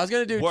 Mariah. I was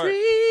going to do Work.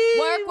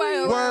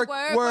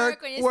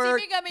 Work. When you see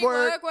me, got me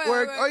work.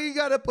 Oh, you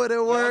gotta put it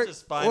Y'all work.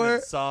 just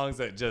finding songs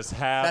that just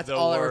have That's the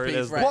all it word repeats,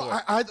 as the right.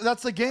 Well, word.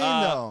 that's the game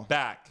though.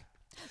 Back.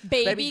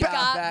 Baby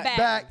got back.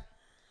 Back.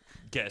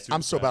 Guess who's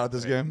I'm so bad at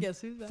this right? game. Guess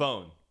who's back?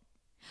 Phone.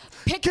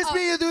 Kiss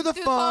me through the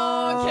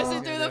phone. Kiss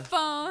it through the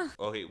phone.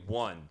 Okay,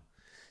 1,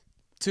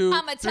 2,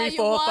 I'ma tell 3, you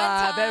 4, one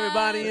 5. time.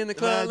 Everybody in the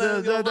club.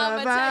 Let's go.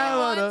 I'ma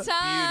tell you one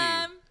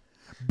time.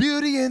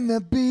 Beauty and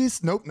the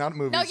Beast. Nope, not a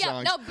movie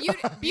song.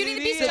 Beauty and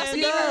the Beast, Justin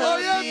and the Bieber. Oh,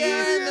 yeah, Beauty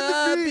and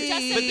the Beast.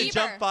 Justin but the Bieber.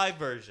 Jump 5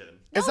 version.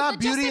 It's No, not the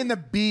Beauty Justin- and the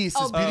Beast.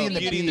 It's Oh, Beauty and the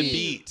Beauty and the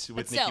Beast. Beat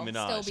with But Nicki still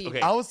Minaj. Bieber.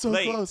 Okay, I was so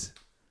late. close.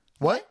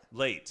 What?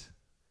 Late.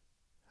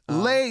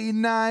 Late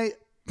night.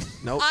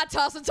 Nope. I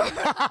toss and turn.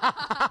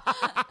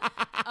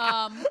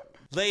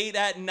 Late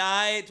at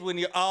night when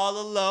you're all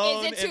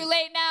alone. Is it too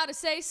late now to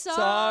say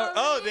sorry?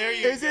 Oh, there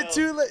you go. Is it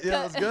too late?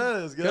 Yeah, it was good.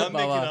 It was good. I'm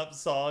making Bubba. up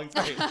songs.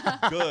 Okay,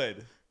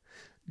 good.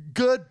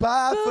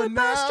 Goodbye for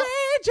Goodbye, now.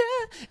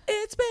 stranger.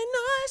 It's been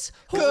nice.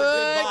 Goodbye.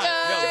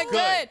 No, good.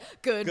 Goodbye,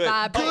 Good. Good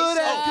at We're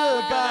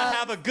goodbye. gonna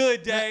have a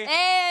good day.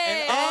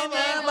 Hey, And all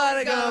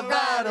everybody Go go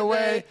right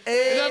away.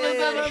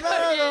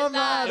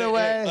 Right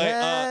away.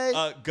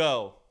 Hey.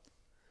 Go.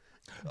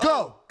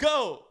 Go.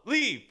 Go.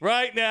 Leave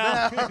right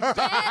now. Get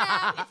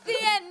out. It's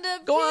the end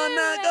of Go on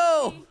now,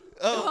 go.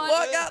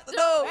 Walk out the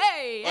door.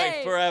 Hey, Like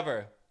hey.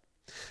 forever.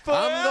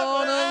 I'm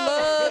gonna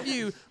love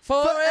you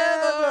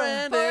forever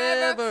and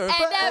ever. And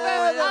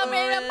ever. I'll be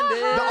in my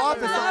heart. The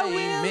Office. I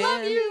will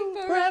love you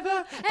forever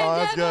and Oh,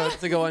 that's ever. good.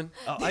 That's a good one.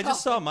 Oh, I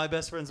just saw My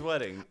Best Friend's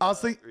Wedding. I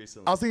was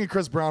thinking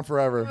Chris Brown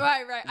forever.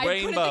 Right. I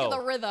couldn't think Rainbow. of the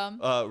rhythm.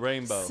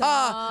 Rainbow.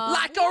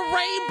 Like a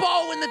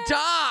rainbow in the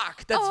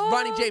dark. That's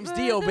Ronnie James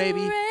Dio,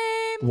 baby.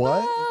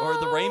 What? Or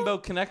the Rainbow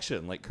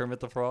Connection, like Kermit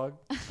the Frog.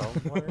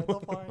 Somewhere the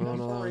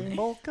finest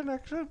Rainbow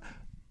Connection.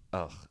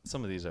 Oh,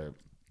 some of these are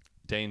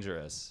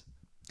dangerous.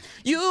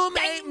 You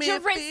make me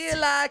Dangerous. feel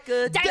like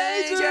a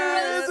Dangerous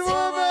dangerous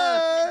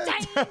woman.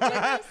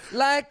 Dangerous.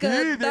 Like a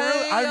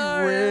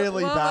I'm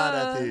really dangerous bad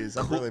at woman. these.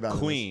 I'm really bad at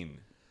Queen.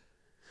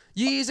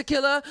 Ye's a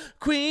killer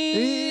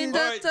queen. Or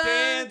da, da.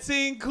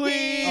 Dancing Queen.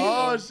 these.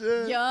 Oh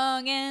shit.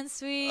 Young and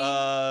sweet.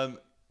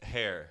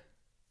 Hair.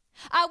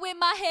 I whip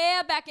my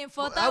hair back and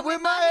forth. I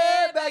whip my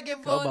hair back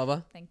and Go, forth.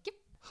 Bubba. Thank you.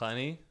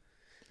 Honey.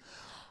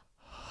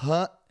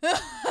 Huh?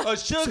 A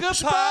sugar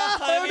pie,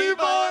 honey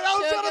bun. I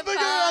was trying to think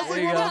of it. I was There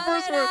like, you what go. are the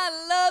first words?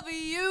 I love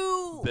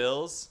you.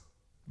 Bills.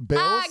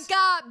 Bills? I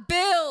got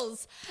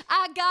bills.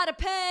 I gotta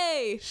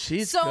pay.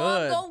 She's so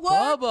good. I'm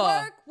gonna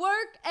Bubba.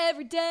 work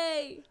every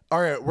day.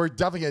 All right, we're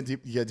definitely going to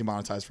get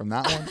demonetized from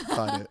that one.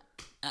 Cut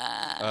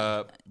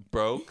it.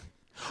 Broke.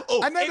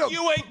 Oh, I never- if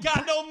you ain't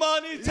got no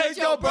money, take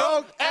your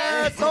broke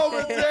ass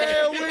over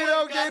there. We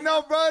don't get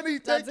no money.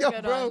 That's Take a your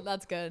good broke. one.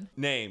 That's good.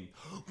 name.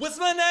 What's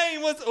my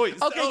name?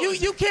 Wait, Okay,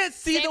 you can't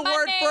see Say the my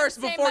word name, first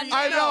say before my you name.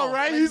 I know,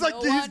 right? He's like,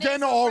 No he's one getting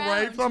is all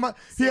around. right.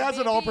 He has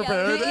it all Baby,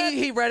 prepared.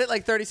 He read it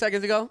like 30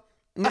 seconds ago.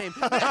 Name.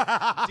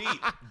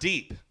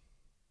 deep.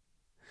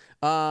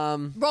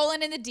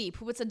 Rolling in the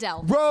deep. What's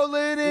Adele?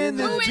 Rolling in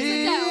the Who is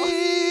deep.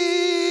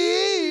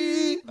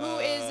 Who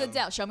is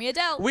Adele? Show me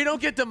Adele. We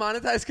don't get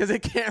demonetized because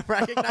it can't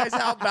recognize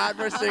how bad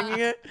we're singing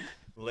it.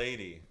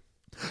 Lady.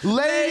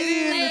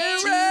 Lady in the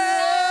Lady.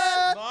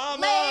 trap.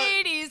 Mama.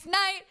 Ladies'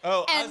 night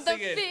Oh, I and was the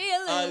thinking,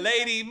 feeling.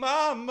 Lady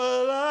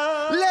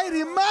Marmalade.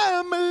 Lady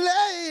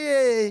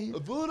Marmalade.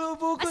 Voodoo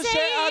I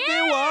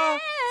say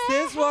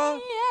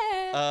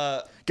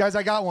yeah. Guys,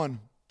 I got one.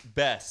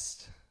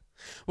 Best.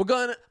 We're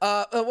going.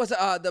 What's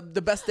it?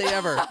 The best day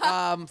ever.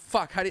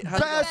 Fuck. How do you?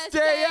 Best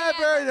day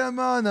ever. I'm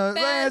on the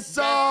last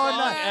song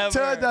song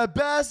to ever. the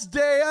best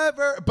day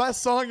ever.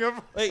 Best song ever.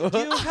 Wait, you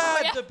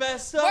had the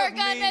best of We're me.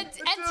 gonna end To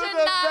tonight.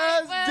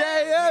 the best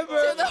day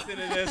ever. Listen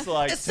to this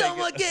like Is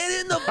someone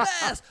getting the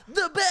best?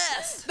 The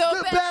best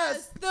The best.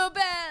 best. The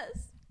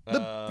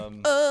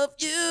best. of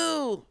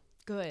you.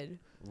 Good.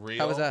 real.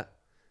 How was that?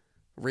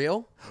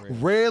 Real?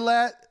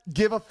 Real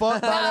give a fuck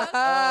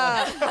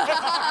about it.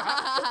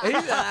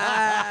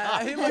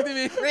 He looked at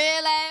me.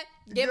 Really?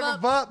 Give Give a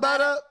up. fuck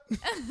about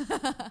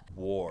it.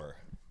 War.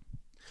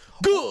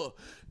 Good.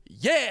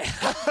 Yeah.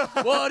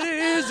 What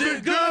is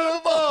it good?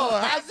 Good for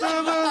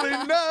absolutely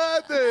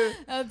nothing.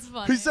 That's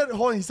funny. He said,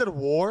 hold on, he said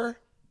war?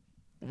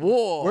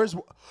 War. Where's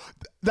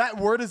that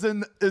word is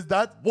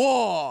that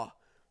war?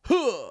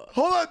 Huh.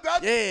 hold on,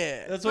 that's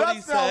Yeah. That's what he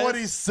that's not says. what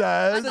he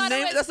says. thought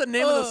it was- That's the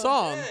name of the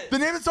song. The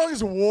name of the song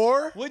is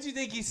War. What'd you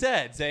think he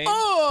said, Zane?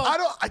 I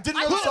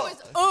didn't know the thought song. it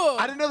was,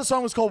 I didn't know the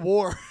song was called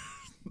War.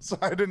 So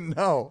I didn't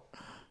know.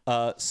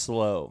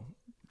 Slow.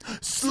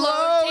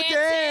 Slow dancing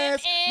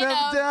dance. in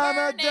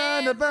Never a done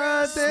burning a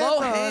birthday Slow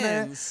party.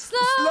 hands. Slow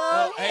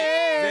Oh,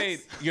 hey,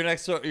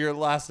 hands. Zane, your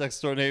last next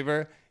door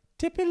neighbor.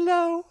 Tip it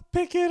low,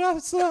 pick it up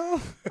slow.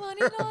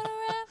 funny not around.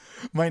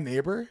 My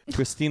neighbor?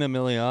 Christina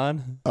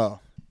Milian. Oh.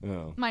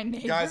 Oh. My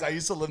neighbor. Guys, I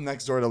used to live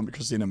next door to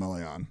Christina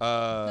Milian.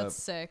 That's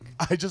sick.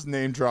 I just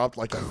name dropped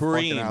like a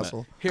Cream. fucking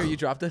asshole. Here, you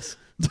drop this.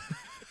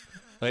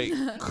 Wait,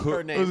 Her What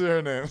was name.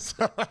 her name?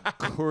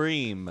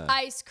 cream.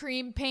 Ice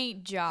cream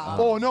paint job.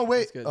 Oh, no,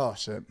 wait. good. Oh,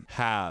 shit.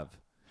 Have.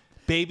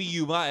 Baby,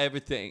 you my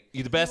everything.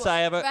 You the best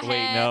I ever. Ever Wait,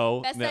 had,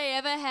 no. Best no. I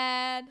ever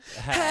had.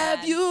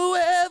 Have you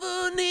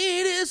ever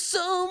needed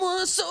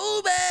someone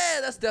so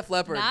bad? That's Def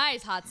Leppard.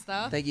 Nice hot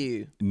stuff. Thank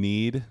you.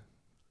 Need.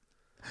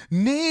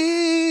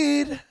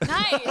 Need.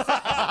 Nice.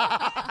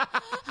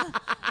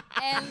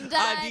 And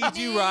I need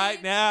you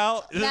right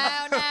now.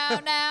 Now.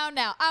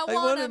 I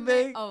want to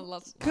make. Oh,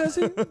 let's.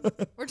 Cousin.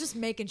 We're just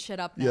making shit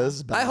up now. Yeah, this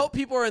is bad. I hope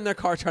people are in their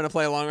car trying to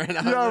play along right now.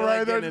 Yeah, They're,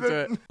 right. getting into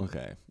it.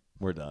 Okay,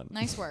 we're done.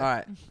 Nice work. All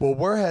right. Well,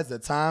 where has the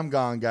time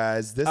gone,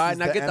 guys? This All right, is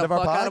now the get end the of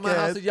our fuck out of my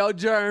house podcast. with your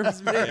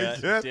germs, man.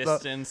 Yeah,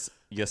 distance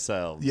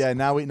yourselves. Yeah,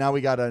 now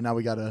we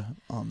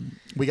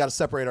gotta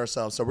separate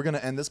ourselves. So we're gonna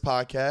end this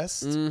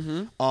podcast.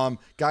 Mm-hmm.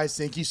 Guys,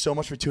 thank you so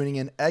much for tuning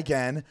in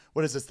again.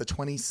 What is this? The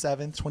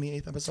 27th,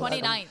 28th episode?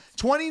 29th.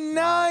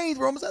 29th.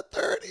 We're almost at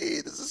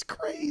 30. This is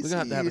crazy. We're gonna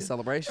have to have a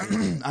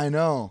celebration. I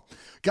know.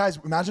 Guys,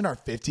 imagine our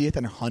 50th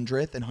and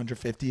 100th and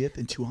 150th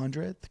and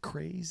 200th.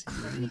 Crazy. I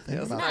didn't even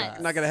think about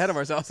that. Not get ahead of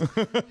ourselves.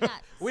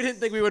 We didn't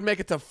think we would make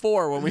it to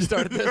 4 when we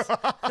started this.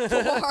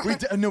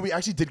 We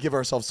actually did give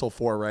ourselves till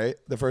 4, right?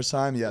 The first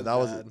time, yeah, that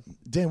was.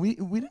 Damn, we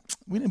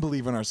didn't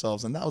believe in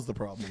ourselves, and that was the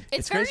problem.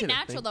 It's very crazy to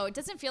natural think. though. It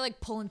doesn't feel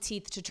like pulling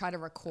teeth to try to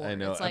record. I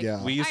know. It's like,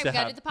 Yeah. We used all right, to we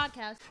gotta have do the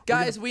podcast.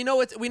 Guys, we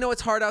know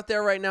it's hard out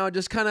there right now.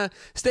 Just kind of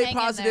stay Hang in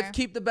positive, there.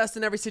 keep the best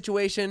in every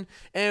situation,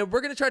 and we're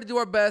gonna try to do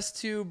our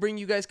best to bring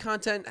you guys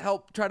content,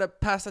 help try to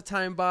pass the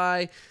time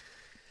by,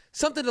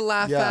 something to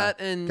laugh at,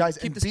 and guys,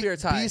 keep and the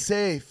spirits high. Be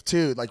safe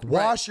too. Like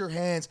wash your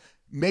hands.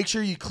 Make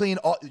sure you clean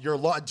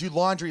do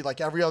laundry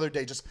like every other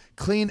day. Just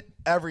clean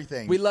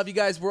everything. We love you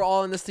guys. We're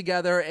all in this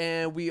together,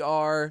 and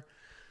we're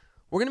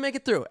gonna make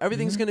it through.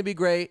 Everything's gonna be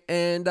great,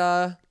 and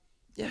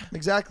yeah.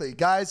 Exactly.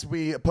 Guys,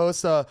 we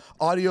post a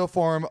audio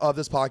form of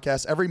this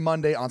podcast every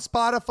Monday on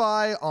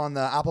Spotify, on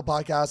the Apple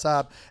Podcast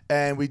app,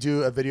 and we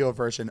do a video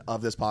version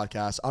of this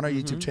podcast on our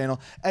YouTube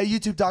channel at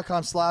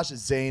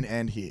youtube.com/Zane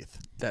and Heath.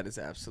 That is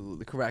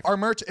absolutely correct. Our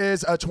merch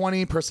is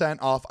 20%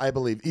 off, I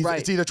believe.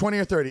 It's either 20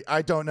 or 30.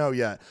 I don't know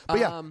yet. But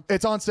yeah,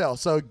 it's on sale.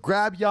 So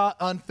grab your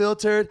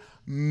unfiltered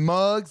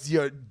mugs,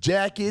 your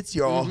jackets,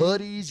 your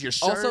hoodies, your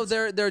shirts. Also,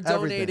 they're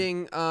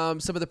everything. donating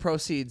some of the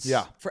proceeds.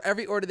 Yeah. For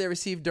every order they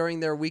receive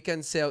during their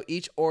weekend sale,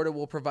 each order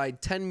will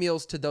provide 10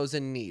 meals to those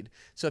in need.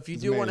 So if you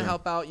do want to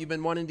help out, you've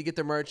been wanting to get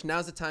their merch,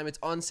 now's the time. It's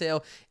on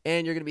sale,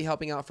 and you're going to be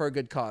helping out for a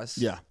good cause.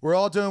 Yeah. We're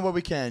all doing what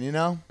we can, you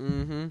know?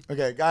 Mm-hmm.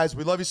 Okay, guys,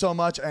 we love you so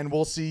much, and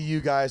we'll see you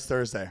guys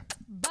Thursday.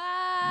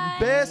 Bye.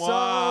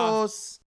 Besos.